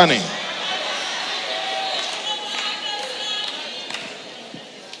understanding.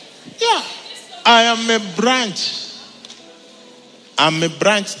 Yeah, I am a branch. I'm a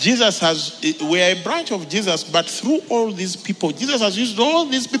branch. We are a branch of Jesus, but through all these people, Jesus has used all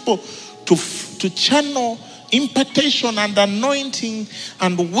these people to channel impartation and anointing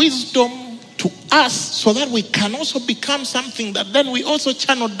and wisdom to us so that we can also become something that then we also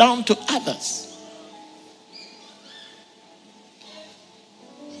channel down to others.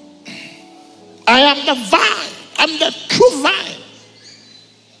 I am the vine. I'm the true vine.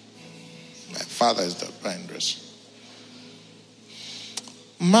 My Father is the vine dresser.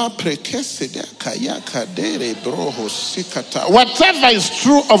 Whatever is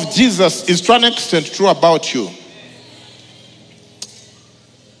true of Jesus is to an extent true about you.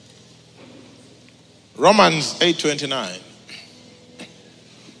 Romans 8:29.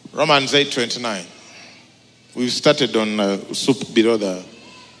 Romans 8:29. We've started on soup below the.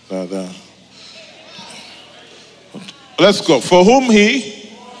 Let's go. For whom he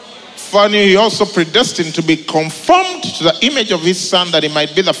foreknew, he also predestined to be conformed to the image of his Son, that he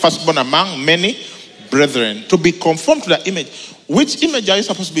might be the firstborn among many brethren. To be conformed to the image. Which image are you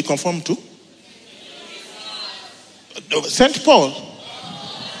supposed to be conformed to? St. Paul.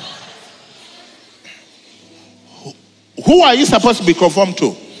 Who are you supposed to be conformed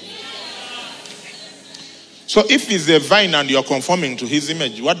to? So if he's a vine and you're conforming to his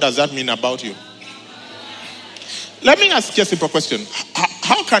image, what does that mean about you? Let me ask you a simple question.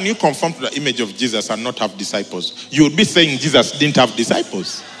 How can you conform to the image of Jesus and not have disciples? You would be saying Jesus didn't have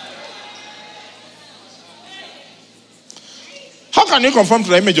disciples. How can you conform to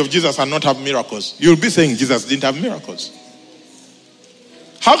the image of Jesus and not have miracles? You'll be saying Jesus didn't have miracles.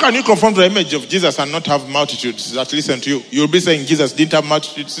 How can you conform to the image of Jesus and not have multitudes that listen to you? You'll be saying Jesus didn't have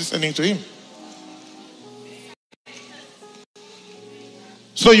multitudes listening to him.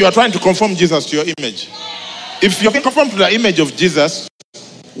 So you are trying to conform Jesus to your image. If you can conform to the image of Jesus,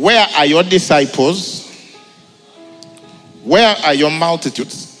 where are your disciples? Where are your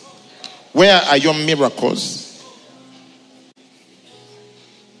multitudes? Where are your miracles?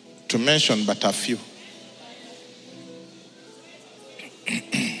 To mention but a few.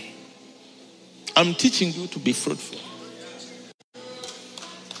 I'm teaching you to be fruitful.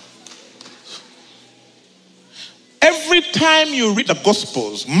 Every time you read the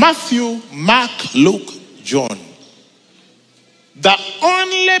Gospels, Matthew, Mark, Luke, John, the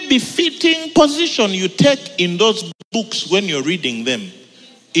only befitting position you take in those books when you're reading them,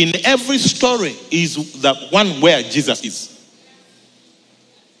 in every story, is the one where Jesus is.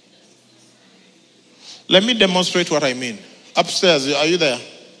 Let me demonstrate what I mean. Upstairs, are you there?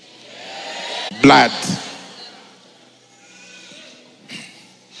 Blood.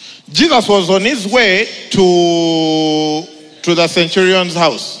 Jesus was on his way to the centurion's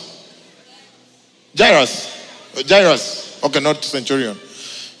house. Jairus. Okay, not centurion.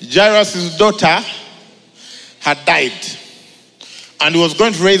 Jairus' daughter had died. And he was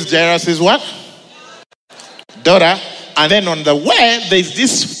going to raise Jairus' what? Daughter. And then on the way, there's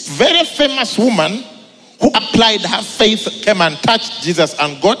this very famous woman who applied her faith, came and touched Jesus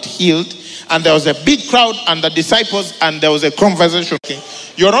and got healed. And there was a big crowd and the disciples, and there was a conversation.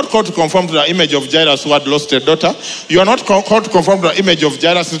 You're not called to conform to the image of Jairus who had lost a daughter. You are not called to conform to the image of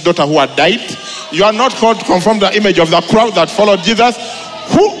Jairus' daughter who had died. You are not called to conform to the image of the crowd that followed Jesus.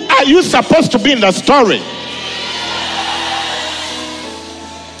 Who are you supposed to be in the story?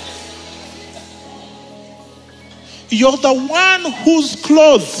 You're the one whose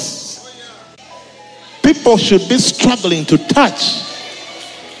clothes people should be struggling to touch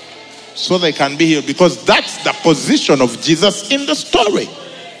so they can be healed, because that's the position of Jesus in the story.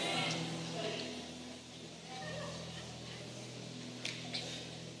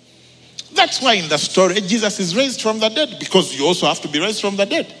 That's why in the story Jesus is raised from the dead, because you also have to be raised from the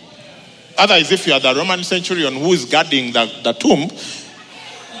dead. Otherwise, if you are the Roman centurion who is guarding the tomb,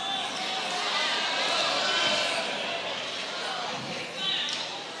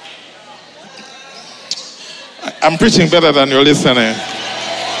 I'm preaching better than you're listening.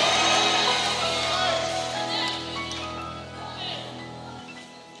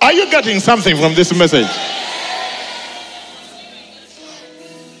 Are you getting something from this message?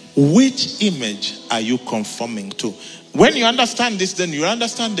 Which image are you conforming to? When you understand this, then you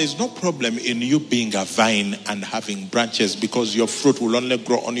understand there's no problem in you being a vine and having branches, because your fruit will only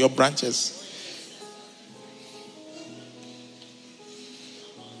grow on your branches.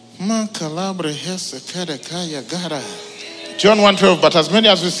 John 1:12, but as many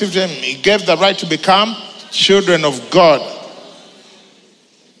as received him, he gave the right to become children of God.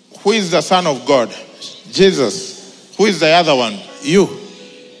 Who is the Son of God? Jesus. Who is the other one? You.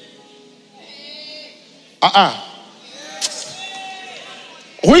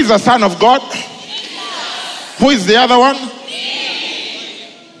 Who is the Son of God? Who is the other one?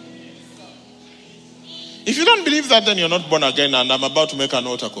 If you don't believe that, then you're not born again, and I'm about to make an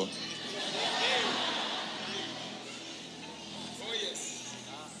altar call.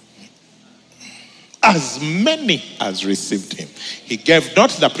 As many as received him, he gave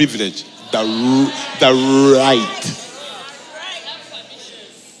not the privilege, the right.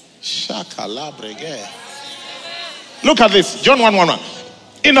 Look at this, John 1:1.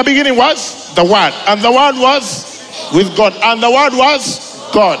 In the beginning was the Word, and the Word was with God, and the Word was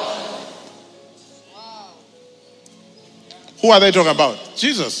God. Who are they talking about?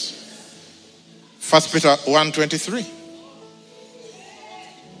 Jesus. 1 Peter 1:23.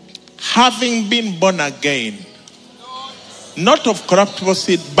 Having been born again, not of corruptible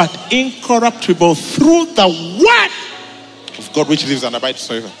seed, but incorruptible, through the word of God which lives and abides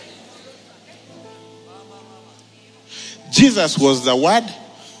forever. Jesus was the word.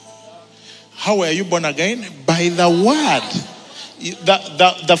 How were you born again? By the word.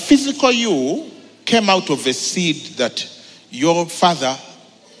 The physical you came out of a seed that your father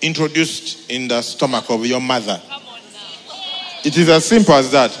introduced in the stomach of your mother. It is as simple as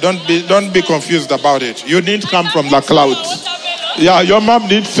that. Don't be confused about it. You didn't come from the clouds. Yeah, your mom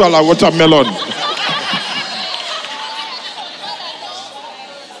didn't swallow a watermelon.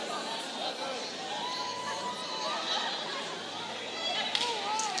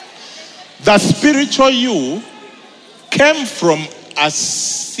 The spiritual you came from a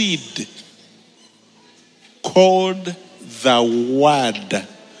seed called the Word,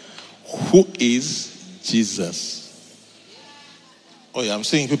 who is Jesus. Oh yeah, I'm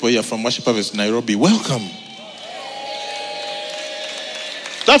seeing people here from Worship Harvest Nairobi. Welcome.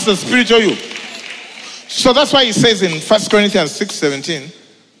 That's the spiritual you. So that's why he says in 1 Corinthians 6:17,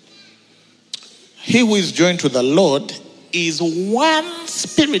 he who is joined to the Lord is one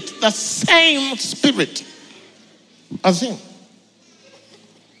spirit, the same spirit as him.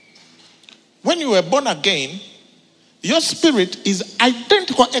 When you were born again, your spirit is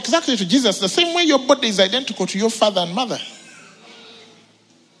identical exactly to Jesus, the same way your body is identical to your father and mother.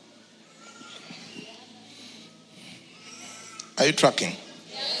 Are you tracking?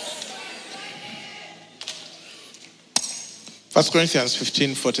 1 Corinthians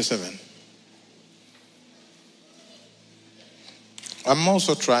 15:47. I'm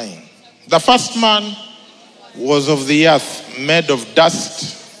also trying. The first man was of the earth, made of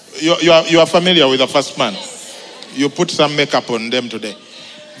dust. You are familiar with the first man. You put some makeup on them today.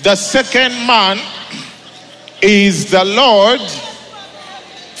 The second man is the Lord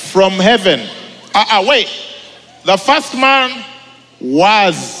from heaven. Wait. The first man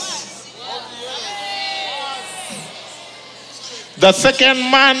was. The second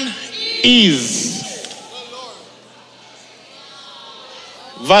man is.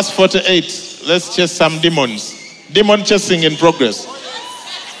 Verse 48. Let's chase some demons. Demon chasing in progress.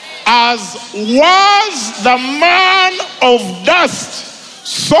 As was the man of dust,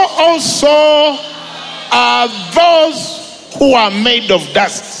 so also are those who are made of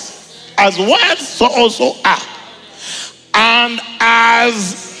dust. As was, so also are. And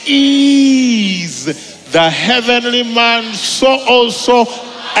as is the heavenly man, so also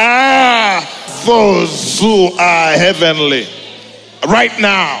are those who are heavenly. Right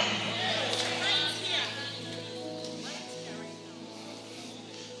now.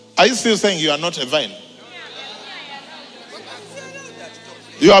 Are you still saying you are not a vine?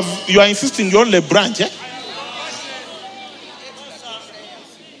 You are insisting you're only a branch, eh?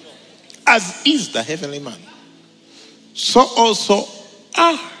 As is the heavenly man, so also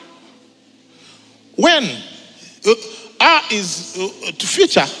are. When are is to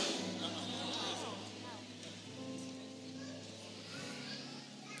future.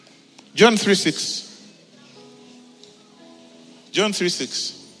 John 3:6. John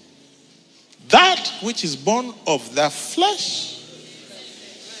 3:6. That which is born of the flesh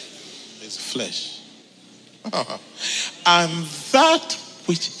is flesh. And that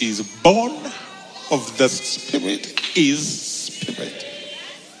which is born of the spirit is spirit.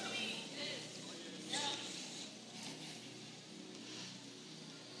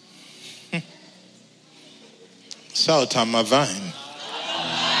 Shout, I'm a vine.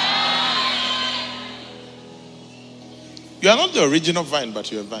 You are not the original vine, but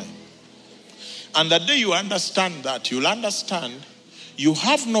you're a vine. And the day you understand that, you'll understand you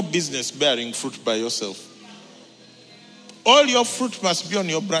have no business bearing fruit by yourself. All your fruit must be on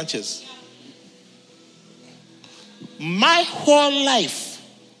your branches. My whole life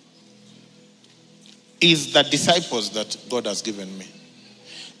is the disciples that God has given me.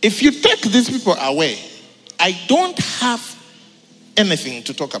 If you take these people away, I don't have anything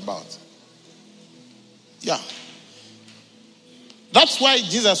to talk about. Yeah. That's why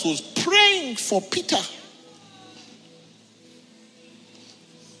Jesus was praying for Peter.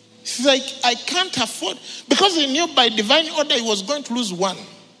 He's like, I can't afford, because he knew by divine order he was going to lose one.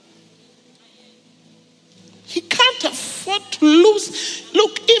 He can't afford to lose.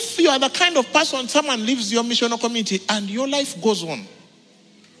 Look, if you are the kind of person, someone leaves your missional community and your life goes on,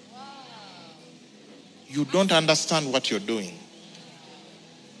 you don't understand what you're doing.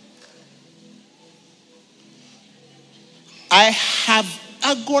 I have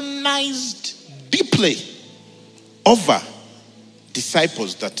agonized deeply over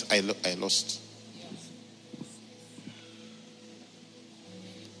disciples that I lost.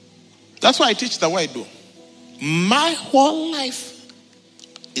 That's why I teach the way I do. My whole life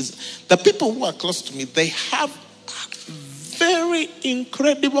is the people who are close to me, they have very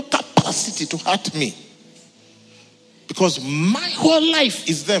incredible capacity to hurt me. Because my whole life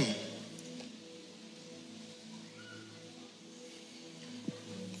is them.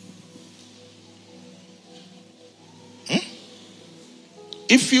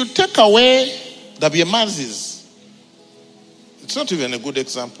 If you take away the Biamazis, it's not even a good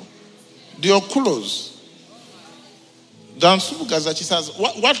example. The Okulos, Dansu Gazachi says,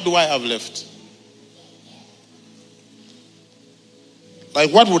 what do I have left?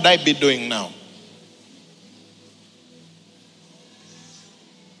 Like, what would I be doing now?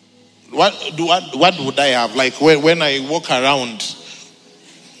 What would I have? Like, when I walk around,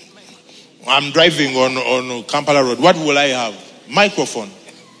 I'm driving on Kampala Road. What will I have? Microphone.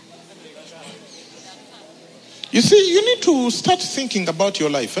 You see, you need to start thinking about your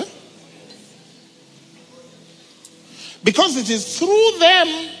life. Because it is through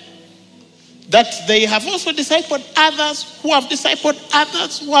them that they have also discipled others, who have discipled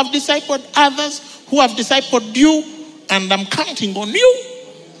others, who have discipled others, who have discipled you. And I'm counting on you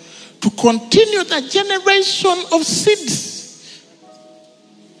to continue the generation of seeds.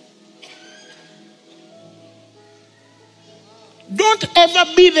 Don't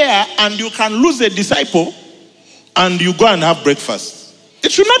ever be there and you can lose a disciple and you go and have breakfast. It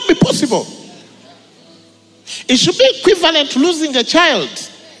should not be possible. It should be equivalent to losing a child.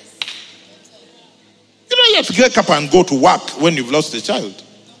 You don't have to get up and go to work when you've lost a child.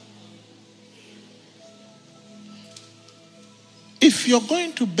 If you're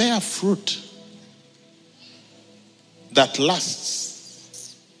going to bear fruit that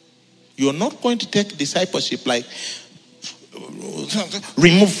lasts, you're not going to take discipleship like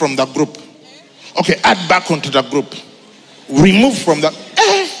remove from the group. Okay, add back onto the group. Remove from the...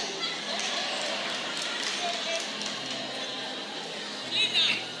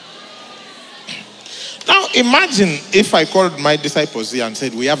 Now imagine if I called my disciples here and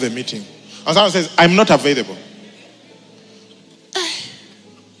said, we have a meeting. And someone says, I'm not available.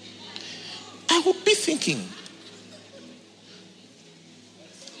 I would be thinking,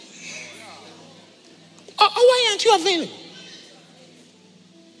 why aren't you available?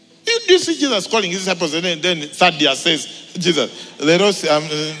 You see Jesus calling his disciples, and then third year says, Jesus, they don't say,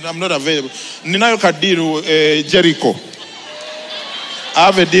 I'm not available. Ninayo kadiru Jericho. I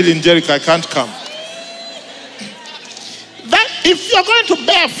have a deal in Jericho, I can't come. That if you're going to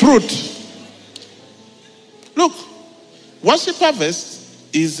bear fruit, look, Worship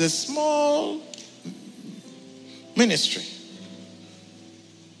Harvest is a small ministry.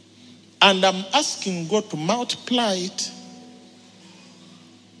 And I'm asking God to multiply it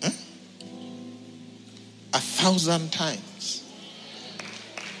 1,000 times.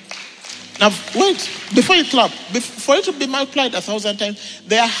 Now, wait, before you clap, for it to be multiplied 1,000 times,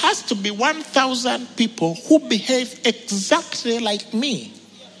 there has to be 1,000 people who behave exactly like me.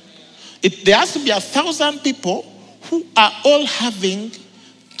 There has to be 1,000 people who are all having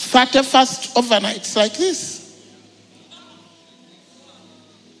 31st overnights like this.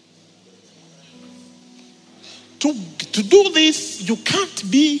 To do this, you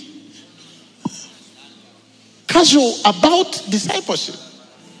can't be casual about discipleship.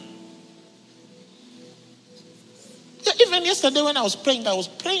 Yeah, even yesterday when I was praying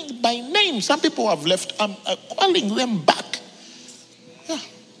by name. Some people have left. I'm calling them back. Yeah.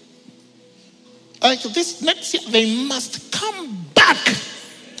 Like this next year, they must come back.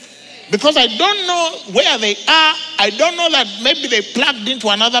 Because I don't know where they are. I don't know that maybe they plugged into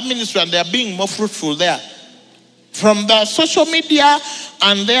another ministry and they're being more fruitful there. From the social media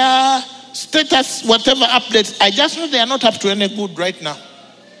and their status, whatever updates, I just know they are not up to any good right now.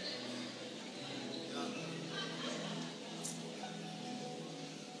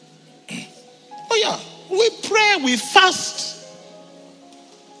 Oh yeah, we pray, we fast,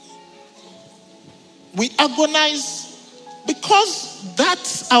 we agonize, because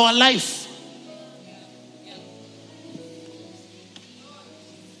that's our life.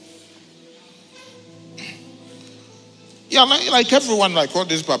 Yeah, like everyone, like all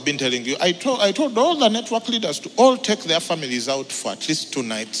these people have been telling you, I told all the network leaders to all take their families out for at least 2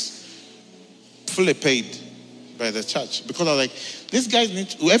 nights, fully paid by the church. Because I was like, these guys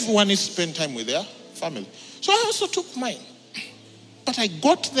everyone needs to spend time with their family. So I also took mine. But I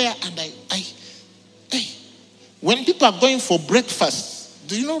got there and when people are going for breakfast,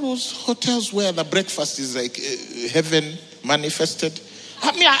 do you know those hotels where the breakfast is like heaven manifested?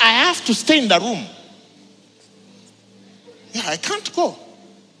 I mean, I have to stay in the room. Yeah, I can't go.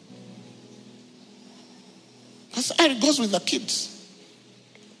 Because it goes with the kids.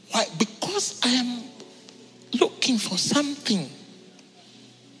 Why? Because I am looking for something.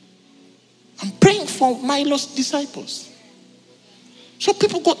 I'm praying for my lost disciples. So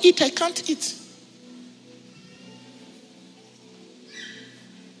people go eat, I can't eat.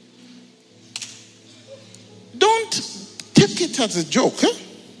 Don't take it as a joke,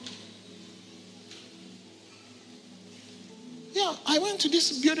 Yeah, I went to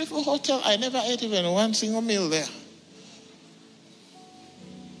this beautiful hotel. I never ate even one single meal there.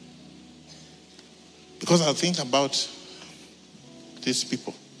 Because I think about these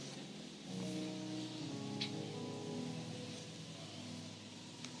people.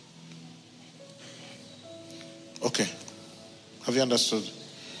 Okay. Have you understood?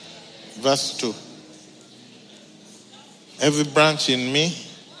 Verse 2. Every branch in me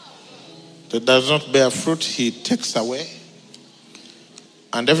that does not bear fruit, he takes away.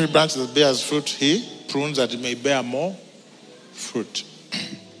 And every branch that bears fruit, he prunes that it may bear more fruit.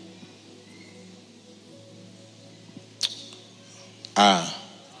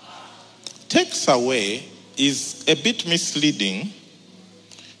 Takes away is a bit misleading,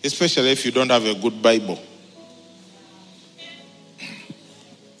 especially if you don't have a good Bible.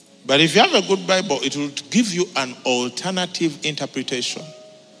 But if you have a good Bible, it will give you an alternative interpretation,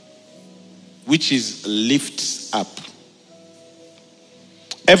 which is lifts up.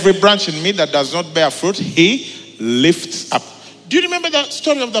 Every branch in me that does not bear fruit, he lifts up. Do you remember the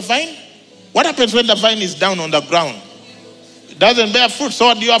story of the vine? What happens when the vine is down on the ground? It doesn't bear fruit, so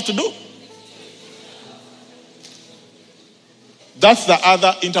what do you have to do? That's the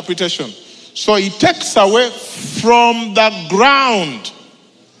other interpretation. So he takes away from the ground,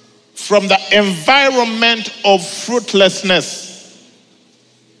 from the environment of fruitlessness.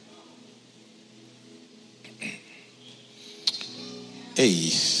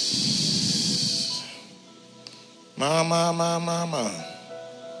 Hey. Mama.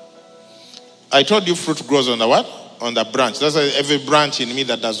 I told you fruit grows on the what? On the branch. That's why every branch in me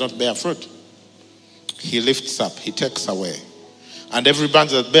that does not bear fruit, he lifts up, he takes away. And every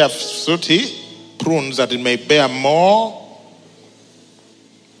branch that bears fruit, he prunes that it may bear more.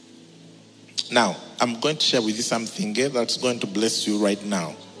 Now, I'm going to share with you something that's going to bless you right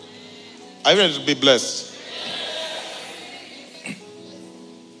now. Are you ready to be blessed?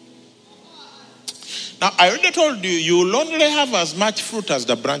 Now, I already told you, you will only have as much fruit as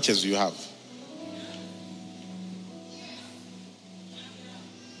the branches you have.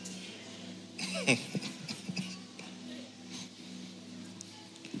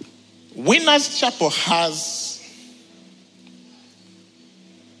 Winners Chapel has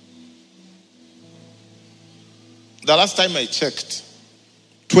the last time I checked,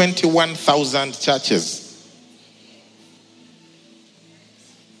 21,000 churches.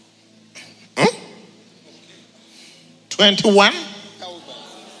 21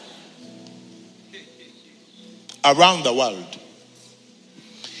 around the world.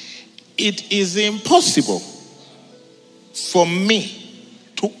 It is impossible for me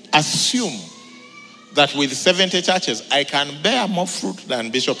to assume that with 70 churches I can bear more fruit than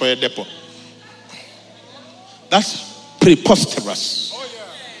Bishop Oyedepo. That's preposterous.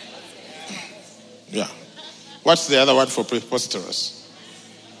 Yeah. What's the other word for preposterous?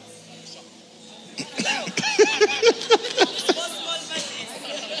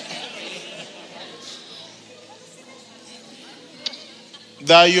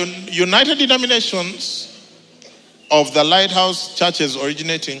 The United Denominations of the Lighthouse churches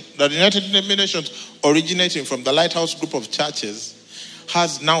the United Denominations originating from the Lighthouse group of churches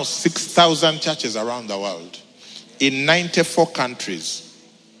has now 6,000 churches around the world in 94 countries.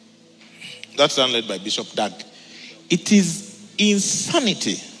 That's done led by Bishop Doug. It is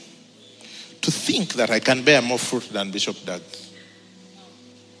insanity to think that I can bear more fruit than Bishop Doug.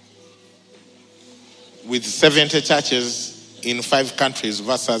 With 70 churches in 5 countries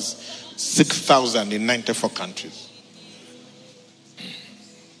versus 6,000 in 94 countries.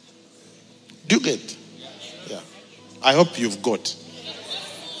 Do you get? Yeah. I hope you've got.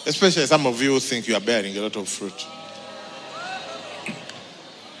 Especially some of you who think you are bearing a lot of fruit.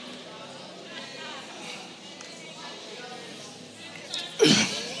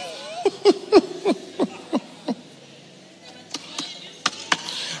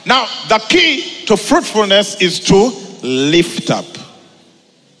 Now, the key to fruitfulness is to lift up.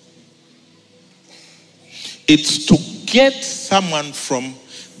 It's to get someone from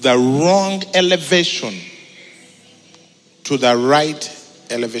the wrong elevation to the right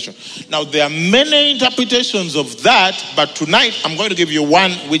elevation. Now, there are many interpretations of that, but tonight I'm going to give you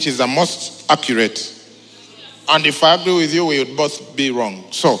one which is the most accurate. And if I agree with you, we would both be wrong.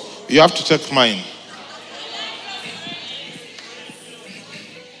 So, you have to take mine.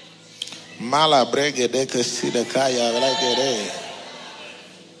 Mala brege deke sida kaya like it.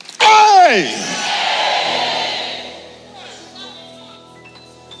 Hey!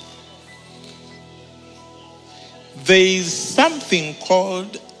 There is something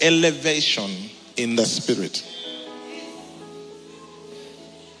called elevation in the spirit.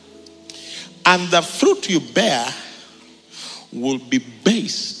 And the fruit you bear will be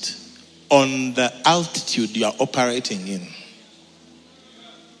based on the altitude you are operating in.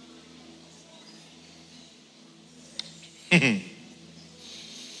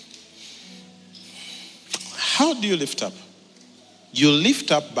 How do you lift up? You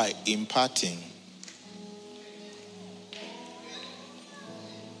lift up by imparting.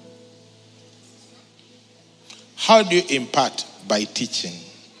 How do you impart? By teaching.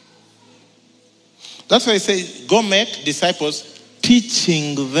 That's why I say, go make disciples,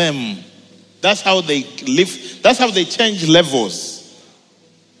 teaching them. That's how they live. That's how they change levels.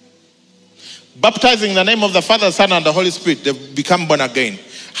 Baptizing in the name of the Father, Son, and the Holy Spirit, they become born again.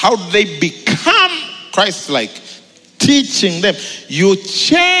 How do they become Christ-like? Teaching them. You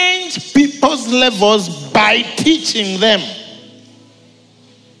change people's levels by teaching them.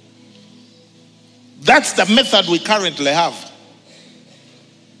 That's the method we currently have.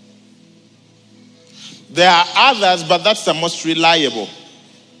 There are others, but that's the most reliable.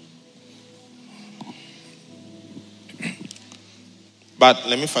 But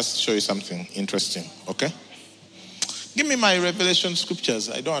let me first show you something interesting, okay? Give me my Revelation scriptures.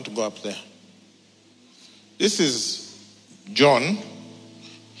 I don't want to go up there. This is John.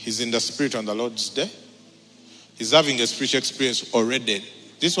 He's in the Spirit on the Lord's Day. He's having a spiritual experience already.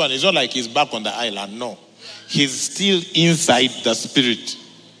 This one is not like he's back on the island. No. He's still inside the Spirit.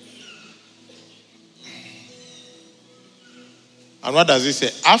 And what does he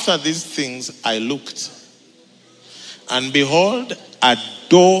say? After these things I looked, and behold, a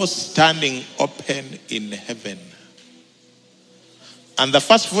door standing open in heaven. And the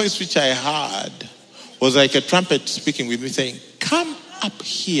first voice which I heard was like a trumpet speaking with me, saying, come up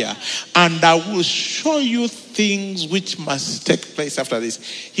here, and I will show you things which must take place after this.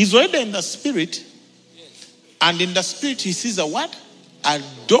 He's already in the Spirit, and in the Spirit he sees a what? A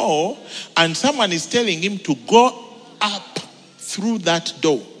door, and someone is telling him to go up through that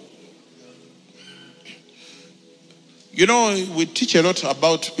door. You know, we teach a lot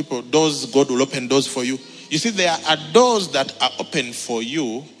about people, doors, God will open doors for you. You see, there are doors that are open for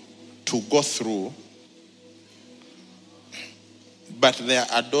you to go through, but there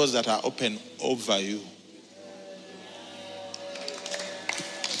are doors that are open over you.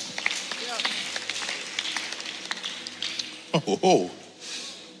 Oh,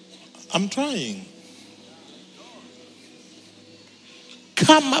 I'm trying.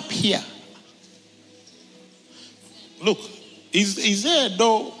 Come up here. Look, is there a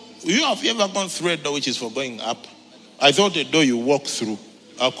door? Have you ever gone through a door which is for going up? I thought a door you walk through,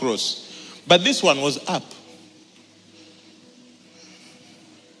 across. But this one was up.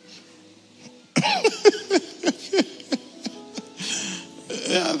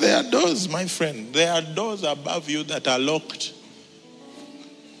 Yeah, there are doors, my friend. There are doors above you that are locked.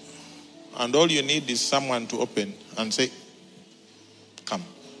 And all you need is someone to open and say, come.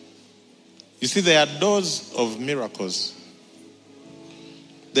 You see, there are doors of miracles.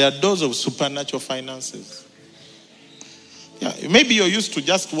 There are doors of supernatural finances. Yeah, maybe you're used to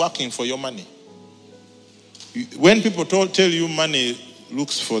just working for your money. When people tell you money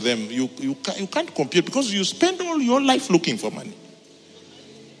looks for them, you can't compute because you spend all your life looking for money.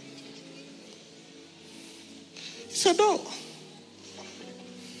 It's a door.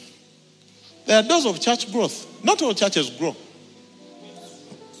 There are doors of church growth. Not all churches grow.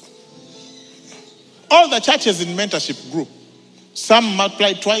 All the churches in mentorship grew. Some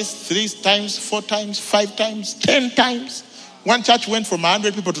multiplied twice, 3 times, 4 times, 5 times, 10 times. One church went from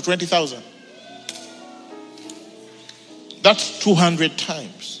 100 people to 20,000. That's 200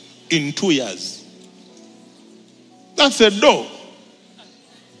 times in 2 years. That's a door.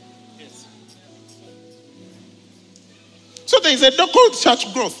 So there is a door called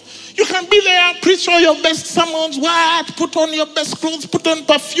church growth. You can be there, preach all your best sermons, put on your best clothes, put on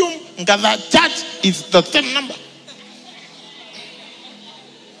perfume. Because that church is the same number.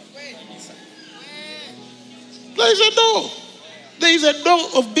 There is a door. There is a door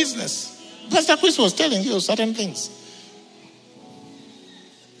of business. Pastor Chris was telling you certain things.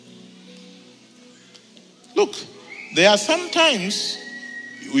 Look, there are sometimes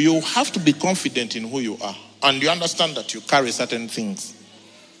you have to be confident in who you are. And you understand that you carry certain things.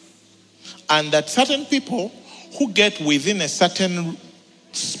 And that certain people who get within a certain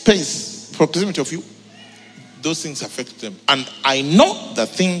space, proximity of you, those things affect them. And I know the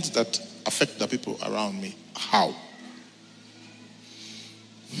things that affect the people around me. How?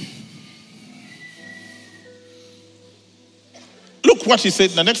 Look what he said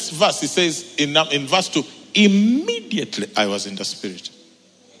in the next verse. He says in verse 2, immediately I was in the Spirit.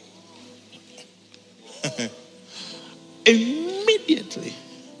 Immediately.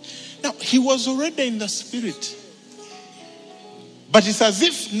 Now, he was already in the Spirit. But it's as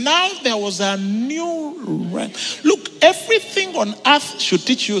if now there was a new realm. Look, everything on earth should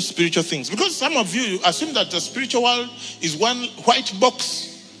teach you spiritual things. Because some of you assume that the spiritual world is one white box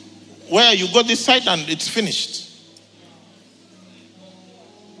where you go this side and it's finished.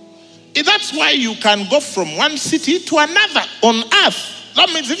 That's why you can go from one city to another on earth. That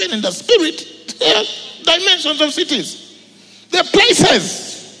means even in the Spirit, there are dimensions of cities. There are places.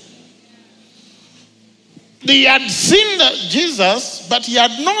 They had seen Jesus, but he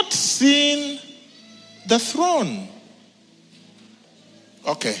had not seen the throne.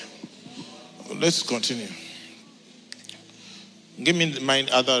 Okay, let's continue. Give me my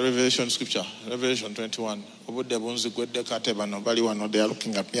other Revelation scripture, Revelation 21. They are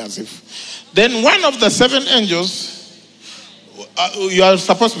looking at me as if. Then one of the seven angels, you are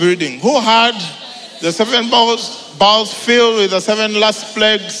supposed to be reading, who had the seven bowls filled with the seven last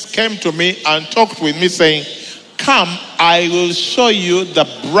plagues, came to me and talked with me, saying, "Come, I will show you the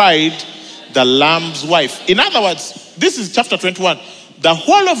bride, the Lamb's wife." In other words, this is chapter 21. The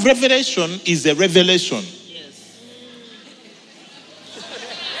whole of Revelation is a revelation.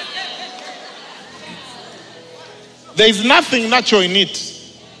 There is nothing natural in it.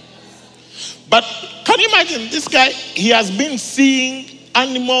 But can you imagine this guy? He has been seeing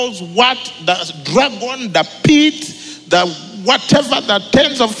animals, the dragon, the pit, the whatever, the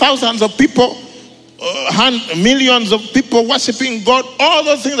tens of thousands of people, millions of people worshiping God, all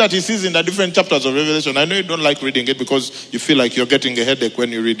those things that he sees in the different chapters of Revelation. I know you don't like reading it because you feel like you're getting a headache when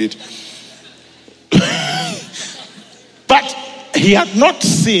you read it. But he had not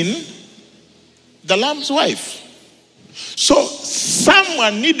seen the Lamb's wife. So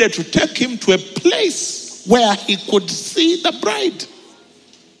someone needed to take him to a place where he could see the bride.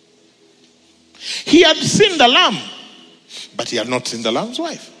 He had seen the lamb, but he had not seen the Lamb's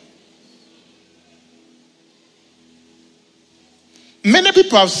wife. Many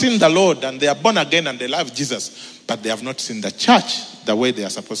people have seen the Lord and they are born again and they love Jesus, but they have not seen the church the way they are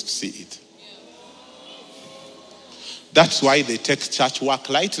supposed to see it. That's why they take church work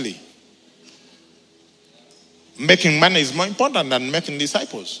lightly. Making money is more important than making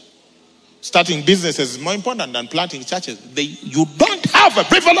disciples. Starting businesses is more important than planting churches. You don't have a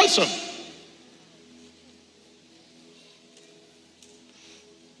revelation.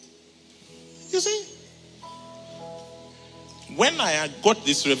 You see? When I got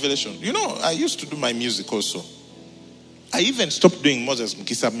this revelation, I used to do my music also. I even stopped doing Moses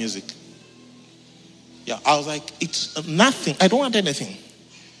Mkisa music. Yeah, I was like, it's nothing. I don't want anything.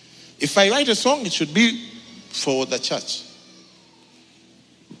 If I write a song, it should be for the church.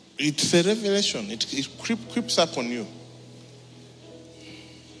 It's a revelation. It creeps up on you.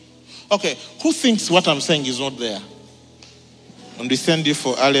 Okay, who thinks what I'm saying is not there? And we send you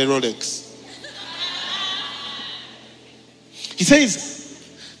for Ale Rolex. He says,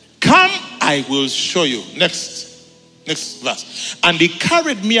 "Come, I will show you." Next verse. And he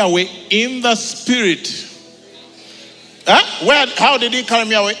carried me away in the spirit. How did he carry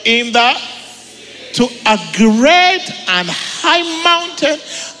me away? To a great and high mountain,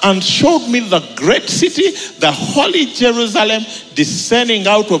 and showed me the great city, the holy Jerusalem, descending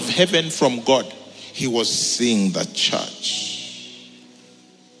out of heaven from God. He was seeing the church.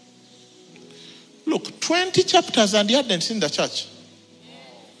 Look, 20 chapters and he hadn't seen the church.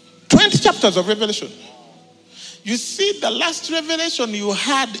 20 chapters of Revelation. You see, the last revelation you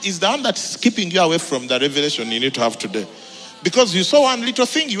had is the one that's keeping you away from the revelation you need to have today. Because you saw one little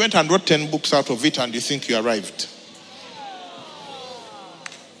thing, you went and wrote 10 books out of it and you think you arrived.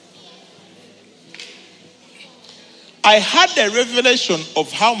 I had a revelation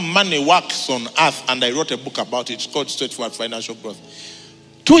of how money works on earth and I wrote a book about it. It's called Straightforward Financial Growth.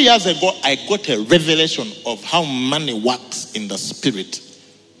 2 years ago, I got a revelation of how money works in the spirit.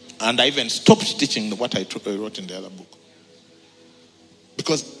 And I even stopped teaching what I wrote in the other book.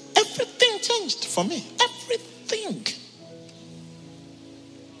 Because everything changed for me. Everything.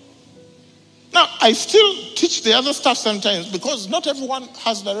 Now, I still teach the other stuff sometimes because not everyone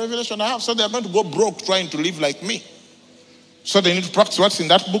has the revelation I have. So they're going to go broke trying to live like me. So they need to practice what's in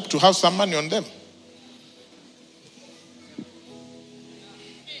that book to have some money on them.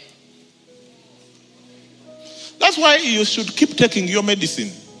 That's why you should keep taking your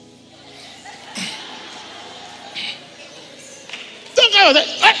medicine.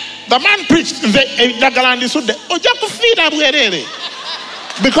 The man preached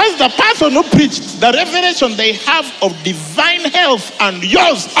because the person who preached, the revelation they have of divine health and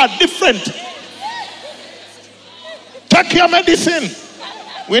yours are different. Take your medicine.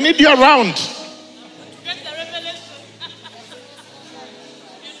 We need you around.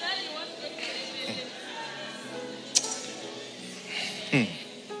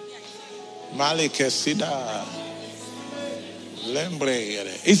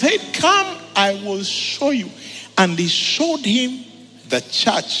 He said, "Come, I will show you." And he showed him the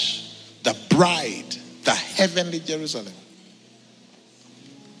church, the bride, the heavenly Jerusalem.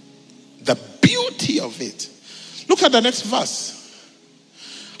 The beauty of it. Look at the next verse.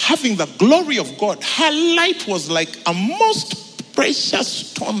 Having the glory of God, her light was like a most precious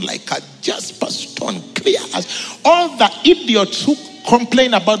stone, like a jasper stone, clear as all the idiots who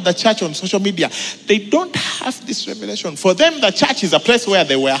complain about the church on social media. They don't have this revelation. For them, the church is a place where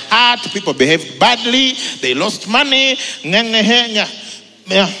they were hurt, people behaved badly, they lost money. Yeah.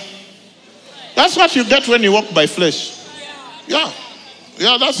 That's what you get when you walk by flesh. Yeah,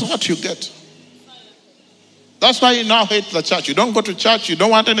 that's what you get. That's why you now hate the church. You don't go to church. You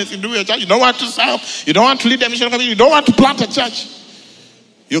don't want anything to do with your church. You don't want to serve. You don't want to lead a mission community. You don't want to plant a church.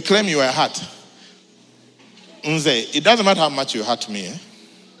 You claim you are hurt. It doesn't matter how much you hurt me.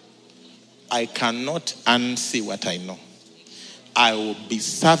 I cannot unsee what I know. I will be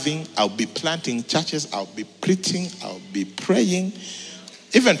serving. I'll be planting churches. I'll be preaching. I'll be praying.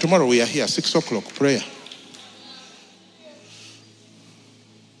 Even tomorrow we are here, 6 o'clock prayer.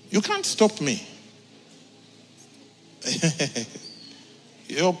 You can't stop me.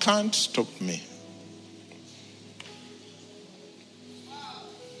 You can't stop me.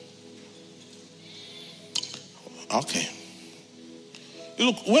 Okay.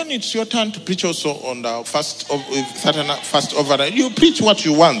 Look, when it's your turn to preach also on the first overnight, you preach what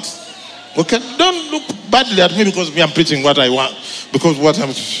you want. Okay? Don't look badly at me because I'm preaching what I want. Because what I'm...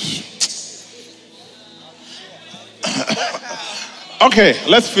 Okay,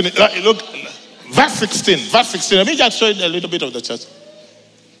 let's finish. Look, verse 16. Let me just show you a little bit of the church.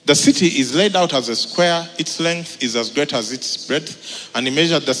 The city is laid out as a square. Its length is as great as its breadth. And he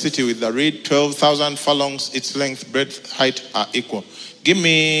measured the city with the reed, 12,000 furlongs. Its length, breadth, height are equal. Give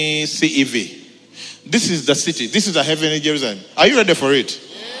me CEV. This is the city. This is the heavenly Jerusalem. Are you ready for it?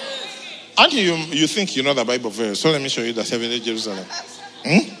 Yes. Aren't you think you know the Bible very well. So let me show you the heavenly Jerusalem.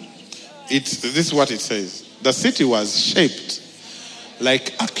 This is what it says. The city was shaped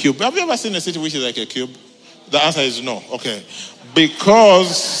like a cube. Have you ever seen a city which is like a cube? The answer is no. Okay.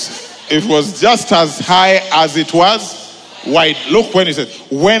 Because it was just as high as it was wide. Look when it said,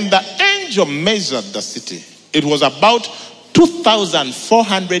 when the angel measured the city, it was about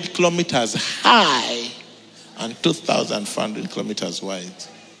 2,400 kilometers high and 2,400 kilometers wide.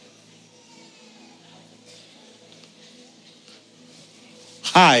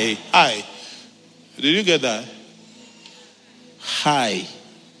 High. Did you get that? High.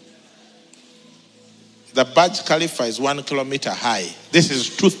 The Burj Khalifa is 1 kilometer high. This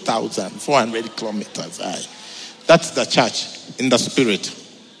is 2,400 kilometers high. That's the church in the spirit.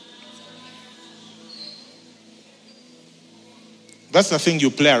 That's the thing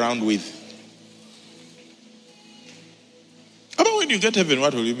you play around with. How about when you get heaven,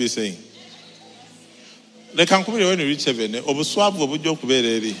 what will you be saying? They can come when you reach heaven.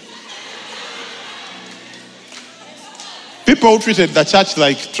 People who treated the church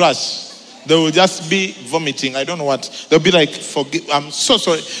like trash, they will just be vomiting. I don't know what. They'll be like, I'm so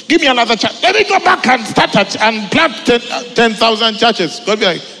sorry. Give me another church. Let me go back and start and plant 10,000 churches. God be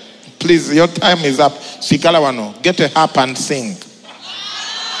like, please, your time is up. Sikalawano, get a harp and sing.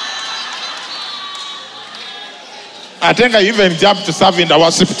 I think I even jumped to serve in the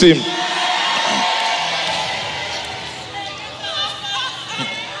worship team.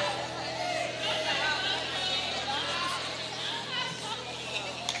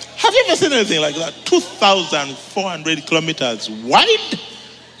 Have you ever seen anything like that? 2,400 kilometers wide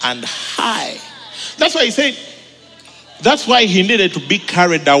and high. That's why he said, that's why he needed to be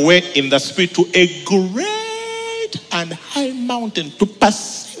carried away in the spirit to a great and high mountain to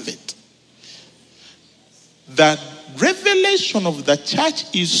perceive it. The revelation of the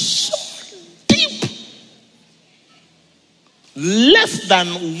church is so deep. Less than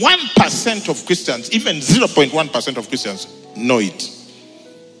 1% of Christians, even 0.1% of Christians know it.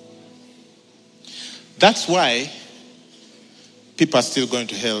 That's why people are still going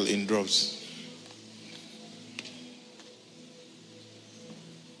to hell in droves.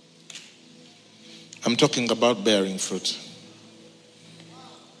 I'm talking about bearing fruit.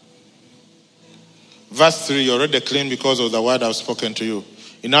 Verse 3, you're already clean because of the word I've spoken to you.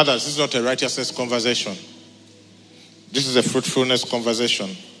 In others, this is not a righteousness conversation. This is a fruitfulness conversation.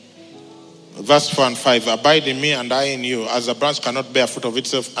 Verse 4 and 5, abide in me and I in you. As a branch cannot bear fruit of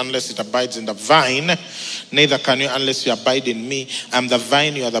itself unless it abides in the vine, neither can you unless you abide in me. I'm the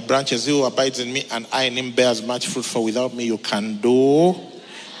vine, you are the branches. He who abides in me and I in him bears much fruit, for without me you can do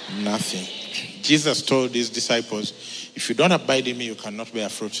nothing. Jesus told his disciples, if you don't abide in me, you cannot bear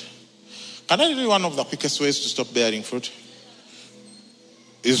fruit. Can I tell you one of the quickest ways to stop bearing fruit?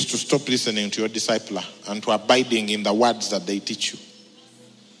 Is to stop listening to your discipler and to abiding in the words that they teach you.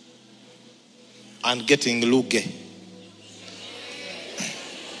 And getting luge.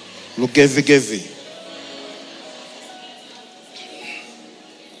 Lugezi-gezi.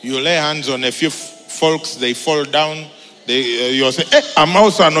 You lay hands on a few folks, they fall down. You'll say, hey, I'm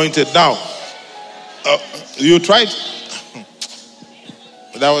also anointed now. You tried.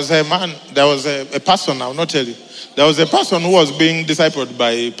 There was a man, there was a person, I will not tell you. There was a person who was being discipled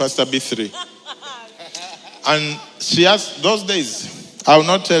by Pastor B3. And she asked, those days, I will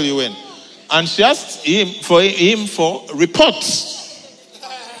not tell you when. And she asked him for reports.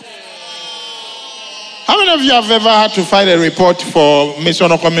 How many of you have ever had to file a report for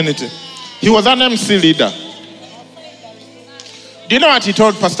missional community? He was an MC leader. Do you know what he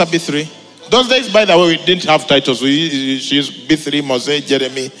told Pastor B3? Those days, by the way, we didn't have titles. She used B3, Mose,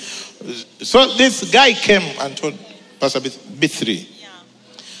 Jeremy. So this guy came and told Pastor B3,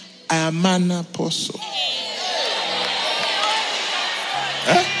 I am an apostle.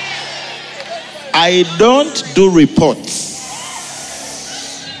 Huh? I don't do reports.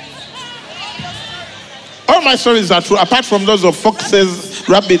 All my stories are true, apart from those of foxes,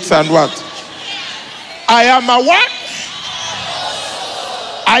 rabbits, and what? I am a what?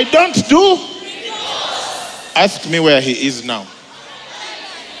 I don't do. Ask me where he is now.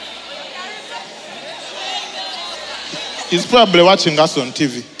 He's probably watching us on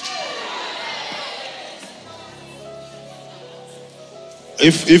TV.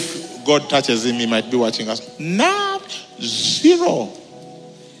 If God touches him, he might be watching us. Now, zero.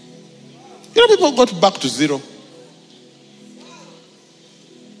 You know, people got back to zero.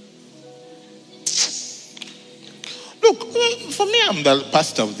 Look, for me, I'm the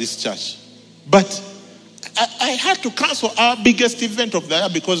pastor of this church. But I had to cancel our biggest event of the year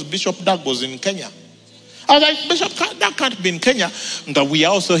because Bishop Doug was in Kenya. I was like, Bishop Doug can't be in Kenya. But we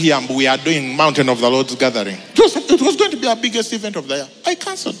are also here and we are doing Mountain of the Lord's Gathering. It was going to be our biggest event of the year. I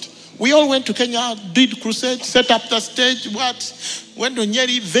cancelled. We all went to Kenya, did crusade, set up the stage, went to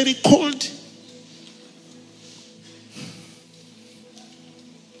Nyeri, very cold.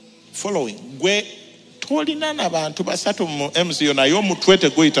 Following, where tolina n'abantu basatu mu MCO naye omutwete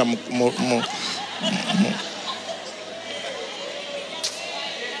goyita mu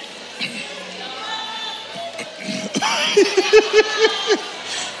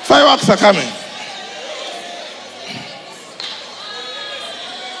fireworks are coming.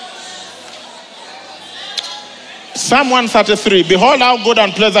 Psalm 133. Behold how good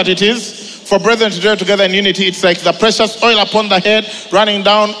and pleasant it is for brethren to dwell together in unity. It's like the precious oil upon the head running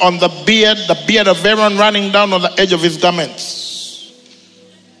down on the beard of Aaron running down on the edge of his garments.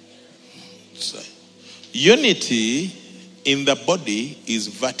 So, unity in the body is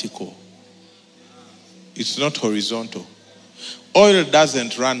vertical. It's not horizontal. Oil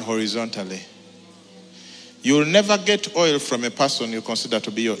doesn't run horizontally. You will never get oil from a person you consider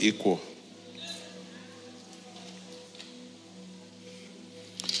to be your equal.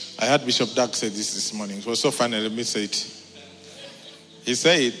 I heard Bishop Doug say this morning. It was so funny. Let me say it. He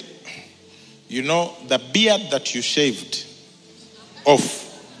said, you know, the beard that you shaved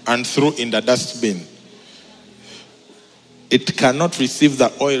off and threw in the dustbin, it cannot receive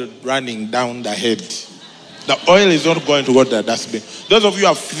the oil running down the head. The oil is not going to go to the dustbin. Those of you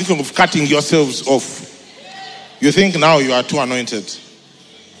are thinking of cutting yourselves off. You think now you are too anointed.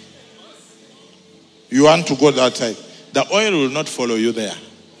 You want to go that side. The oil will not follow you there.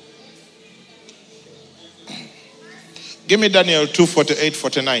 Give me Daniel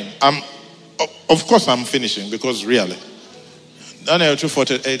 2:48-49. Of course I'm finishing because really. Daniel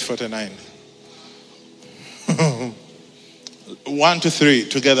 2:48-49. 1 to 3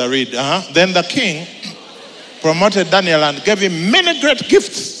 together read. Then the king promoted Daniel and gave him many great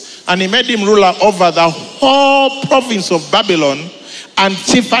gifts, and he made him ruler over the whole province of Babylon and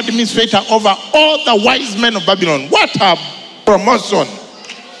chief administrator over all the wise men of Babylon. What a promotion!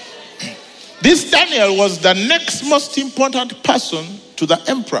 This Daniel was the next most important person to the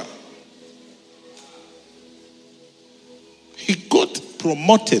emperor. He got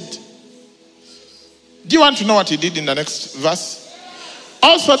promoted. Do you want to know what he did in the next verse?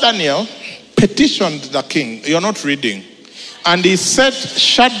 Also Daniel petitioned the king. You're not reading. And he set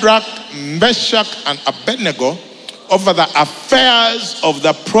Shadrach, Meshach, and Abednego over the affairs of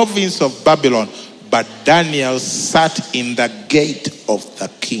the province of Babylon. But Daniel sat in the gate of the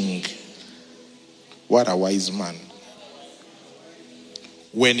king. What a wise man.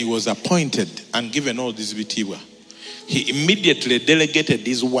 When he was appointed and given all this vitiwa, he immediately delegated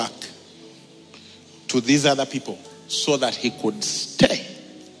his work to these other people so that he could stay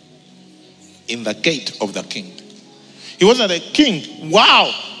in the gate of the king. He wasn't a king.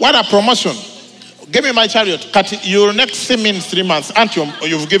 Wow, what a promotion. Give me my chariot. You'll next see me in 3 months. Antioch,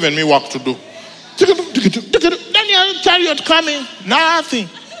 you've given me work to do. Daniel, chariot coming. Nothing.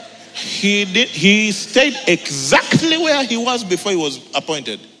 He stayed exactly where he was before he was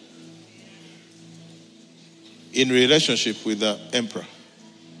appointed. In relationship with the emperor.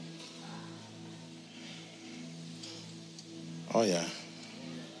 Oh, yeah.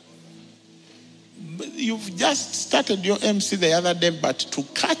 You've just started your MC the other day, but to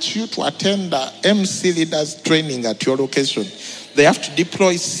catch you to attend the MC leaders training at your location, they have to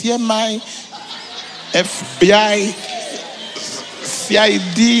deploy CMI, FBI,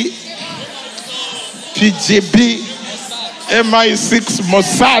 CID, PGB, MI6,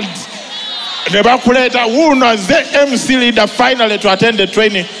 Mossad. Who knows the MC leader finally to attend the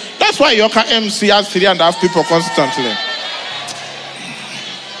training? That's why Yoka MC has 3.5 people constantly.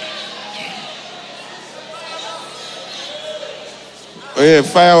 Hey,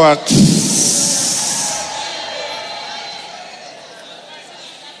 fireworks.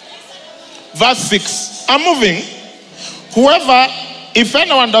 Verse 6. I'm moving. Whoever, if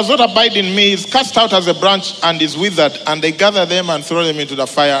anyone does not abide in me, is cast out as a branch and is withered, and they gather them and throw them into the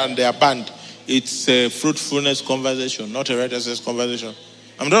fire and they are burned. It's a fruitfulness conversation, not a righteousness conversation.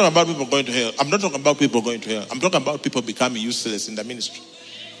 I'm not talking about people going to hell. I'm not talking about people going to hell. I'm talking about people becoming useless in the ministry.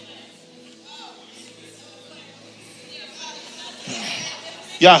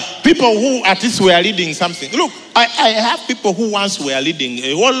 Yeah, people who at least were leading something. Look, I have people who once were leading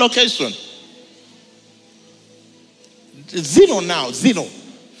a whole location. Zero now, zero.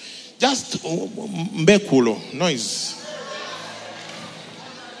 Just mbekulo, noise.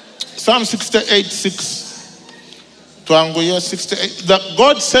 Psalm 68:6. Tuanguye 68.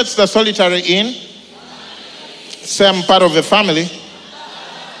 God sets the solitary in. Same part of the family.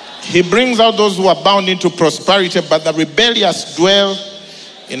 He brings out those who are bound into prosperity, but the rebellious dwell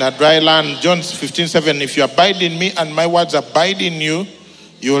in a dry land. John 15:7. If you abide in me and my words abide in you,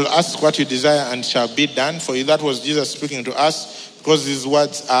 you will ask what you desire and shall be done for you. That was Jesus speaking to us, because his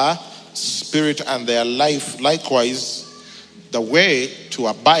words are spirit and they are life. Likewise, the way to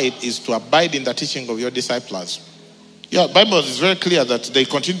abide is to abide in the teaching of your disciples. Yeah, the Bible is very clear that they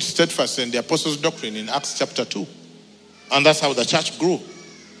continued steadfast in the apostles' doctrine in Acts chapter 2. And that's how the church grew.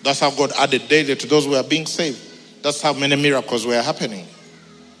 That's how God added daily to those who were being saved. That's how many miracles were happening.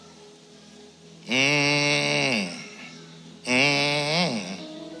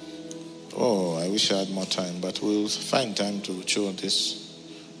 Oh, I wish I had more time, but we'll find time to chew on this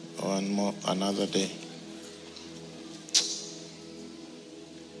another day.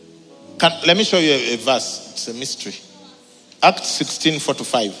 Let me show you a verse. It's a mystery. Acts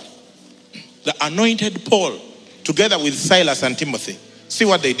 16:4-5. The anointed Paul, together with Silas and Timothy, see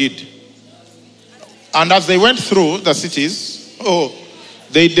what they did. And as they went through the cities,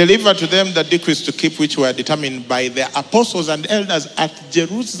 they delivered to them the decrees to keep, which were determined by the apostles and elders at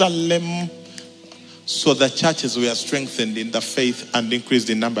Jerusalem. So the churches were strengthened in the faith and increased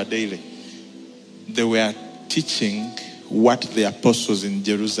in number daily. They were teaching what the apostles in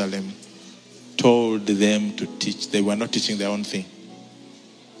Jerusalem told them to teach. They were not teaching their own thing.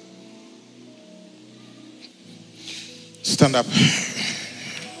 Stand up.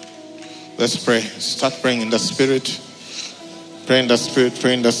 Let's pray. Start praying in the Spirit. Pray in the Spirit.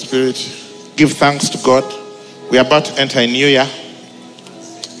 Pray in the Spirit. Give thanks to God. We are about to enter a new year.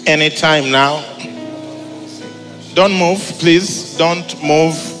 Anytime now. Don't move, please. Don't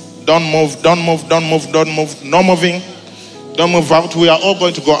move. Don't move. Don't move. Don't move. Don't move. No moving. Don't move out. We are all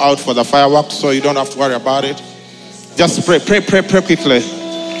going to go out for the fireworks, so you don't have to worry about it. Just pray. Pray quickly.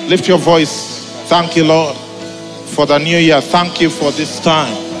 Lift your voice. Thank you, Lord, for the new year. Thank you for this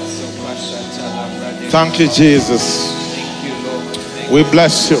time. Thank you, Jesus. We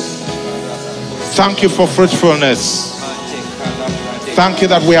bless you. Thank you for fruitfulness. Thank you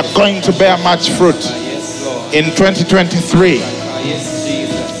that we are going to bear much fruit in 2023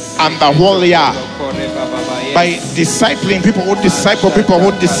 and the whole year by discipling people who disciple people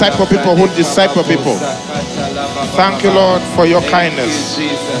who disciple people who disciple people. Thank you, Lord, for your kindness.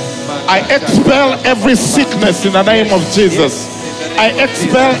 I expel every sickness in the name of Jesus. I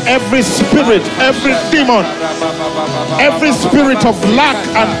expel every spirit, every demon, every spirit of lack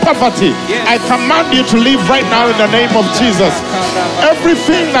and poverty. I command you to leave right now in the name of Jesus.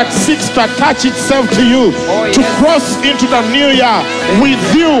 Everything that seeks to attach itself to you, to cross into the new year with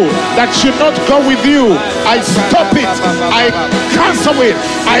you, that should not go with you, I stop it. I cancel it.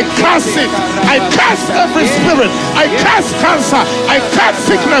 I curse it. I curse every spirit. I curse cancer. I curse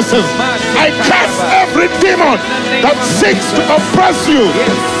sicknesses. I curse every demon that seeks to oppress you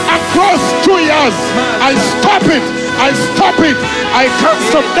across 2 years. I stop it. I stop it. I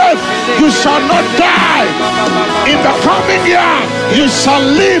cancel death. You shall not die. In the coming year, you shall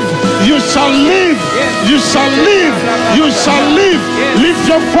live. You shall live. You shall live. You shall live. Lift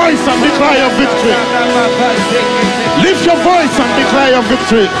your voice and declare your victory. Lift your voice and declare your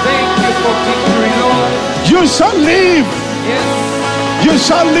victory. Thank you for victory, Lord. You shall live. Yes. You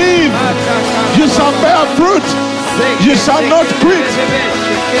shall live. You shall bear fruit. You shall not quit.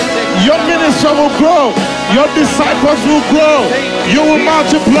 Your ministry will grow. Your disciples will grow. You will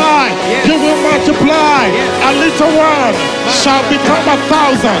multiply. You will multiply. A little one shall become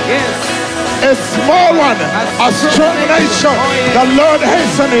 1,000. A small one, a strong nation. The Lord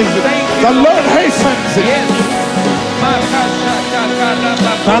hastens it. The Lord hastens it.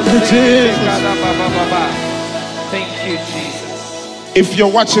 Thank you, Jesus. Thank you, Jesus. If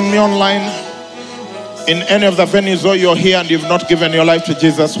you're watching me online in any of the venues, or you're here and you've not given your life to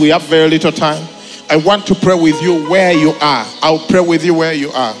Jesus, we have very little time. I want to pray with you where you are. I'll pray with you where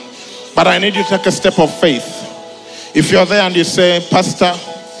you are. But I need you to take a step of faith. If you're there and you say, Pastor,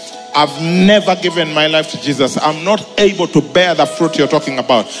 I've never given my life to Jesus, I'm not able to bear the fruit you're talking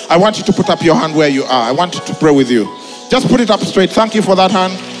about, I want you to put up your hand where you are. I want you to pray with you. Just put it up straight. Thank you for that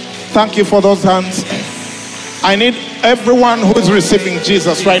hand. Thank you for those hands. I need everyone who is receiving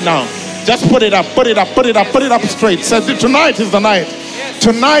Jesus right now. Just put it up, put it up, put it up, put it up straight. Says tonight is the night.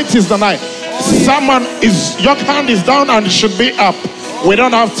 Tonight is the night. Someone is, your hand is down and it should be up. We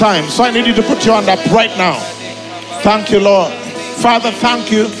don't have time, so I need you to put your hand up right now. Thank you, Lord. Father,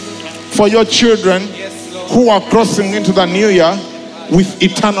 thank you for your children who are crossing into the new year with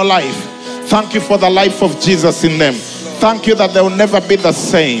eternal life. Thank you for the life of Jesus in them. Thank you that they will never be the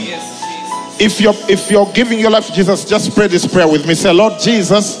same. If you're giving your life to Jesus, just pray this prayer with me. Say, Lord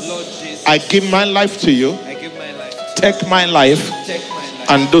Jesus, I give my life to you. Take my life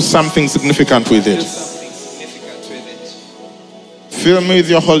and do something significant with it. Fill me with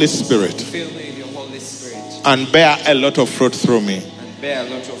your Holy Spirit and bear a lot of fruit through me.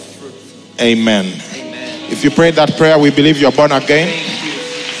 Amen. If you prayed that prayer, we believe you're born again.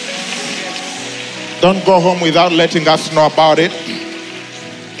 Don't go home without letting us know about it.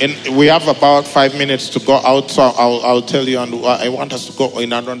 And we have about 5 minutes to go out, so I'll tell you, and I want us to go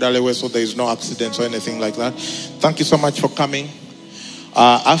in an orderly way so there is no accidents or anything like that. Thank you so much for coming.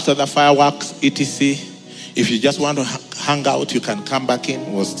 After the fireworks, etc., if you just want to hang out, you can come back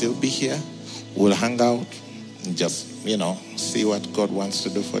in. We'll still be here. We'll hang out and just, see what God wants to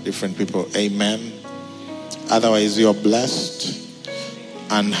do for different people. Amen. Otherwise, you're blessed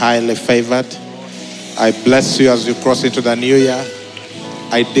and highly favored. I bless you as you cross into the new year.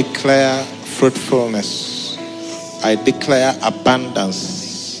 I declare fruitfulness. I declare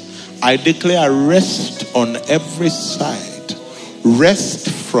abundance. I declare rest on every side. Rest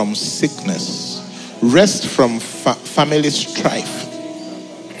from sickness. Rest from family strife.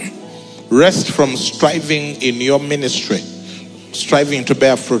 Rest from striving in your ministry. Striving to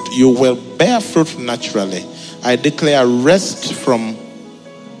bear fruit. You will bear fruit naturally. I declare rest from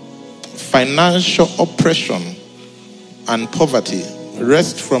financial oppression and poverty.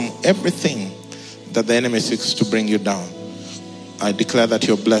 Rest from everything that the enemy seeks to bring you down. I declare that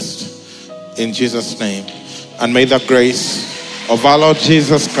you're blessed in Jesus' name. And may the grace of our Lord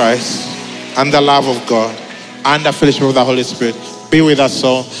Jesus Christ and the love of God and the fellowship of the Holy Spirit be with us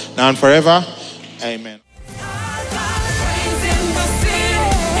all now and forever. Amen.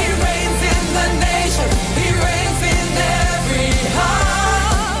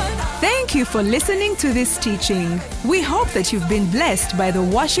 Thank you for listening to this teaching. We hope that you've been blessed by the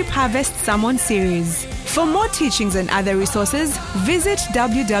Worship Harvest Sermon Series. For more teachings and other resources, visit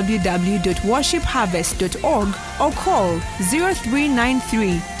www.worshipharvest.org or call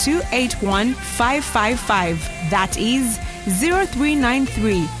 0393 281 555. That is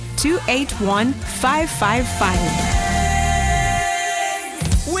 0393 281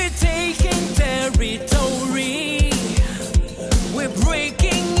 555. We're taking territory. We're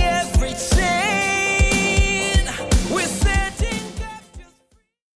breaking